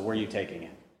 Also, where are you taking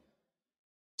it?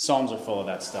 Psalms are full of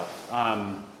that stuff.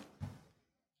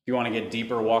 If you want to get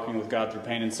deeper, Walking with God Through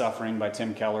Pain and Suffering by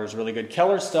Tim Keller is really good.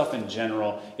 Keller's stuff in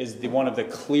general is one of the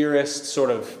clearest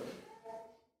sort of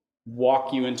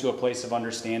walk you into a place of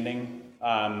understanding.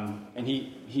 And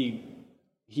he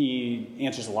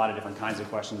answers a lot of different kinds of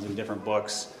questions in different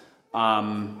books.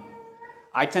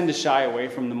 I tend to shy away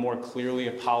from the more clearly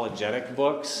apologetic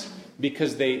books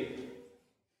because they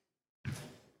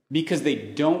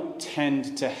don't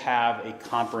tend to have a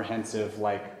comprehensive,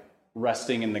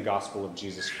 resting in the gospel of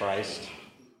Jesus Christ.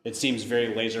 It seems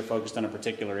very laser focused on a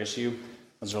particular issue.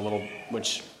 Those are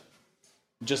which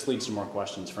just leads to more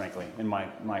questions, frankly, in my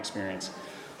experience.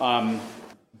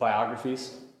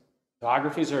 Biographies.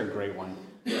 Biographies are a great one.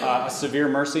 A Severe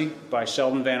Mercy by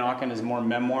Sheldon Van Auken is more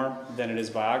memoir than it is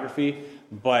biography,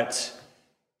 but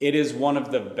it is one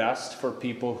of the best for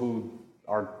people who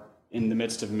are in the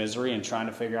midst of misery and trying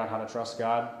to figure out how to trust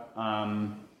God.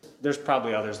 There's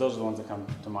probably others. Those are the ones that come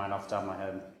to mind off the top of my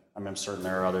head. I'm certain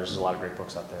there are others. There's a lot of great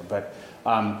books out there. But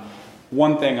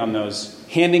one thing on those,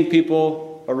 handing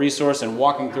people a resource and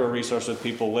walking through a resource with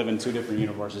people live in two different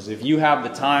universes. If you have the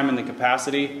time and the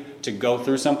capacity to go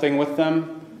through something with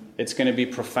them, it's going to be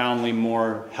profoundly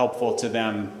more helpful to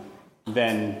them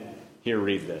than, "Here,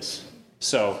 read this."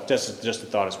 So just a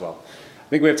thought as well. I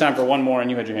think we have time for one more, and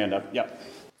you had your hand up. Yep.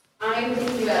 I'm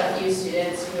thinking about a few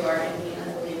students who are in the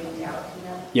unbelieving doubt,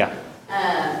 Yeah.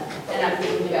 And I'm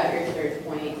thinking about your third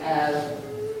point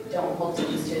of don't hold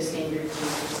things to a standard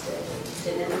Jesus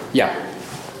didn't. Yeah.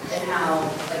 And how,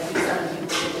 some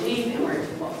people believe and we're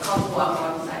called to walk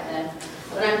alongside them.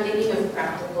 But I'm thinking of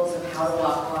practicals of how to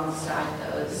walk alongside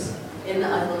those in the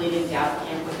unbelieving doubt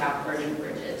camp without burning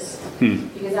bridges.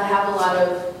 Because I have a lot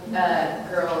of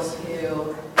girls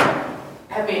who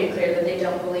have made it clear that they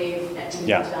don't believe and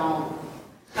don't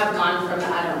have gone from the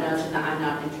I don't know to the I'm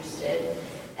not interested,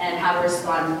 and how to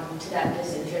respond to that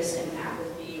disinterest and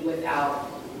apathy without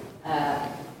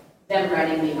them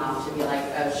writing me off to be like,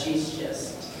 oh, she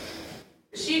just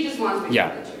wants me to go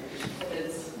to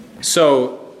church.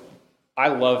 So I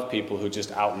love people who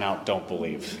just out and out don't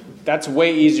believe. That's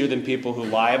way easier than people who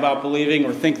lie about believing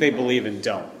or think they believe and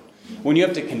don't. When you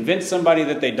have to convince somebody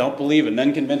that they don't believe and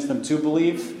then convince them to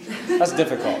believe, that's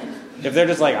difficult. If they're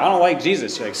just like, I don't like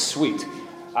Jesus, you're like, sweet.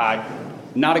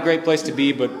 Not a great place to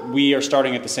be, but we are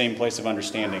starting at the same place of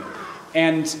understanding.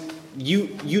 And you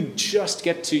just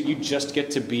get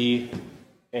to be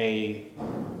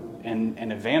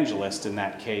an evangelist in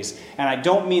that case. And I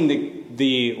don't mean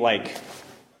the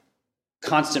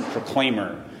constant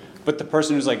proclaimer, but the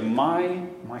person who's like, my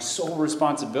sole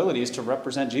responsibility is to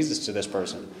represent Jesus to this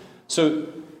person. So,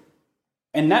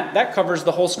 and that covers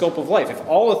the whole scope of life. If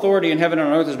all authority in heaven and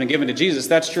on earth has been given to Jesus,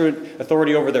 that's true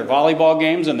authority over their volleyball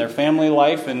games and their family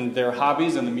life and their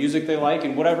hobbies and the music they like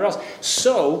and whatever else.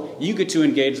 So you get to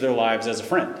engage their lives as a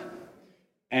friend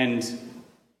and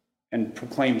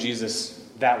proclaim Jesus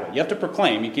that way. You have to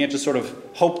proclaim. You can't just sort of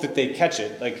hope that they catch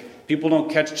it. Like, people don't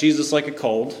catch Jesus like a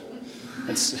cold.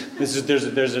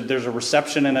 There's a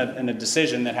reception and a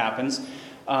decision that happens.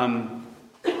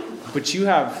 But you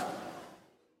have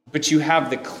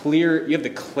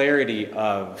the clarity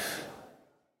of,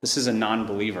 this is a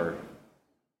non-believer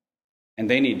and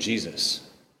they need Jesus.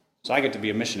 So I get to be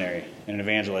a missionary and an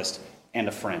evangelist and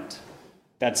a friend.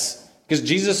 That's because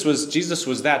Jesus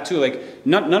was that too. Like,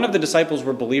 none of the disciples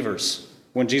were believers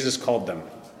when Jesus called them.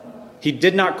 He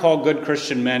did not call good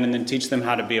Christian men and then teach them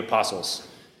how to be apostles.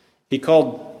 He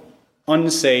called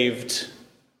unsaved,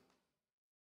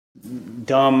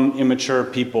 dumb, immature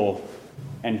people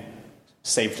and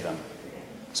saved them.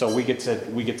 So we get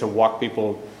to walk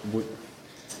people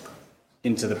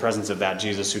into the presence of that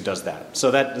Jesus who does that.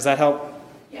 So does that help?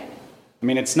 Yeah. I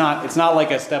mean, it's not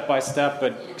like a step by step,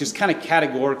 but just kind of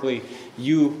categorically,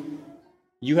 you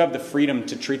you have the freedom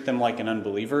to treat them like an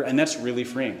unbeliever, and that's really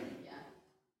freeing.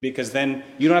 Because then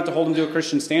you don't have to hold them to a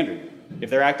Christian standard. If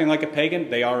they're acting like a pagan,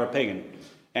 they are a pagan.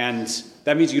 And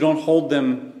that means you don't hold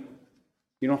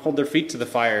their feet to the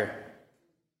fire.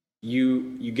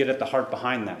 You get at the heart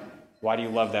behind that. Why do you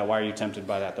love that? Why are you tempted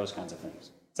by that? Those kinds of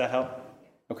things. Does that help?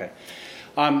 Okay.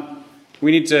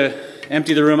 We need to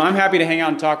empty the room. I'm happy to hang out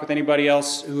and talk with anybody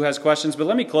else who has questions, but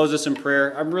let me close this in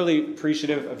prayer. I'm really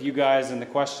appreciative of you guys and the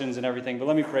questions and everything, but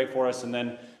let me pray for us and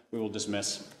then we will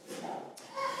dismiss.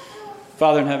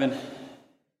 Father in heaven,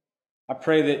 I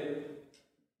pray that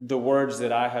the words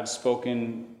that I have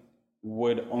spoken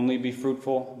would only be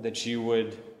fruitful, that you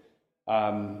would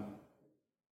allow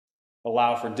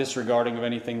for disregarding of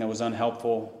anything that was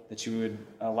unhelpful, that you would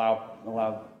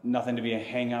allow nothing to be a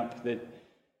hang-up,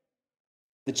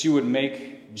 that you would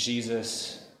make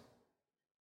Jesus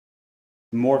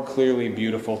more clearly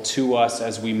beautiful to us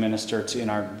as we minister in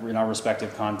our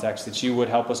respective contexts, that you would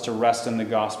help us to rest in the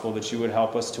gospel, that you would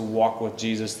help us to walk with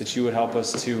Jesus, that you would help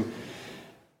us to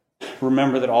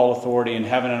remember that all authority in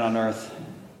heaven and on earth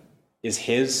is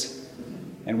his,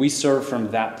 and we serve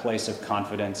from that place of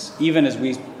confidence, even as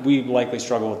we likely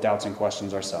struggle with doubts and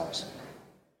questions ourselves.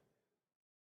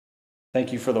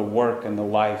 Thank you for the work and the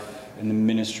life and the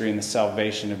ministry and the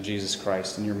salvation of Jesus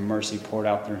Christ and your mercy poured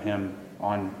out through him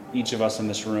on each of us in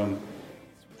this room.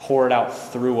 Pour it out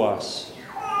through us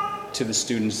to the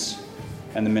students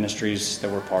and the ministries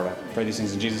that we're part of. Pray these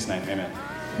things in Jesus' name. Amen.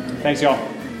 Thanks, y'all.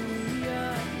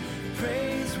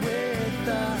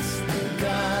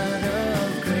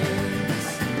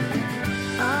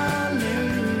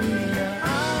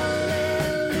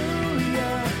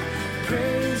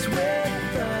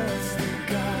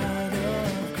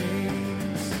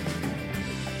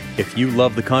 If you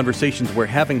love the conversations we're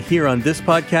having here on this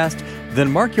podcast,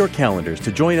 then mark your calendars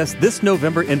to join us this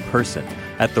November in person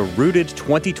at the Rooted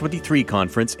 2023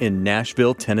 conference in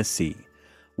Nashville, Tennessee.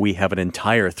 We have an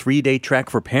entire 3-day track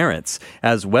for parents,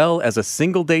 as well as a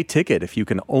single-day ticket if you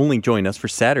can only join us for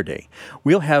Saturday.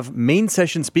 We'll have main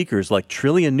session speakers like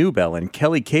Trillia Newbell and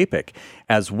Kelly Kapik,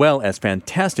 as well as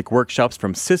fantastic workshops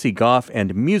from Sissy Goff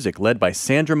and music led by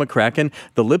Sandra McCracken,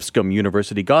 the Lipscomb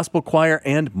University Gospel Choir,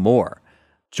 and more.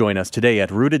 Join us today at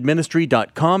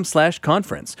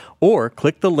rootedministry.com/conference or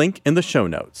click the link in the show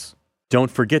notes. Don't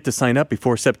forget to sign up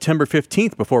before September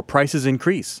 15th before prices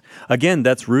increase. Again,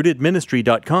 that's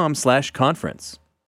rootedministry.com/conference.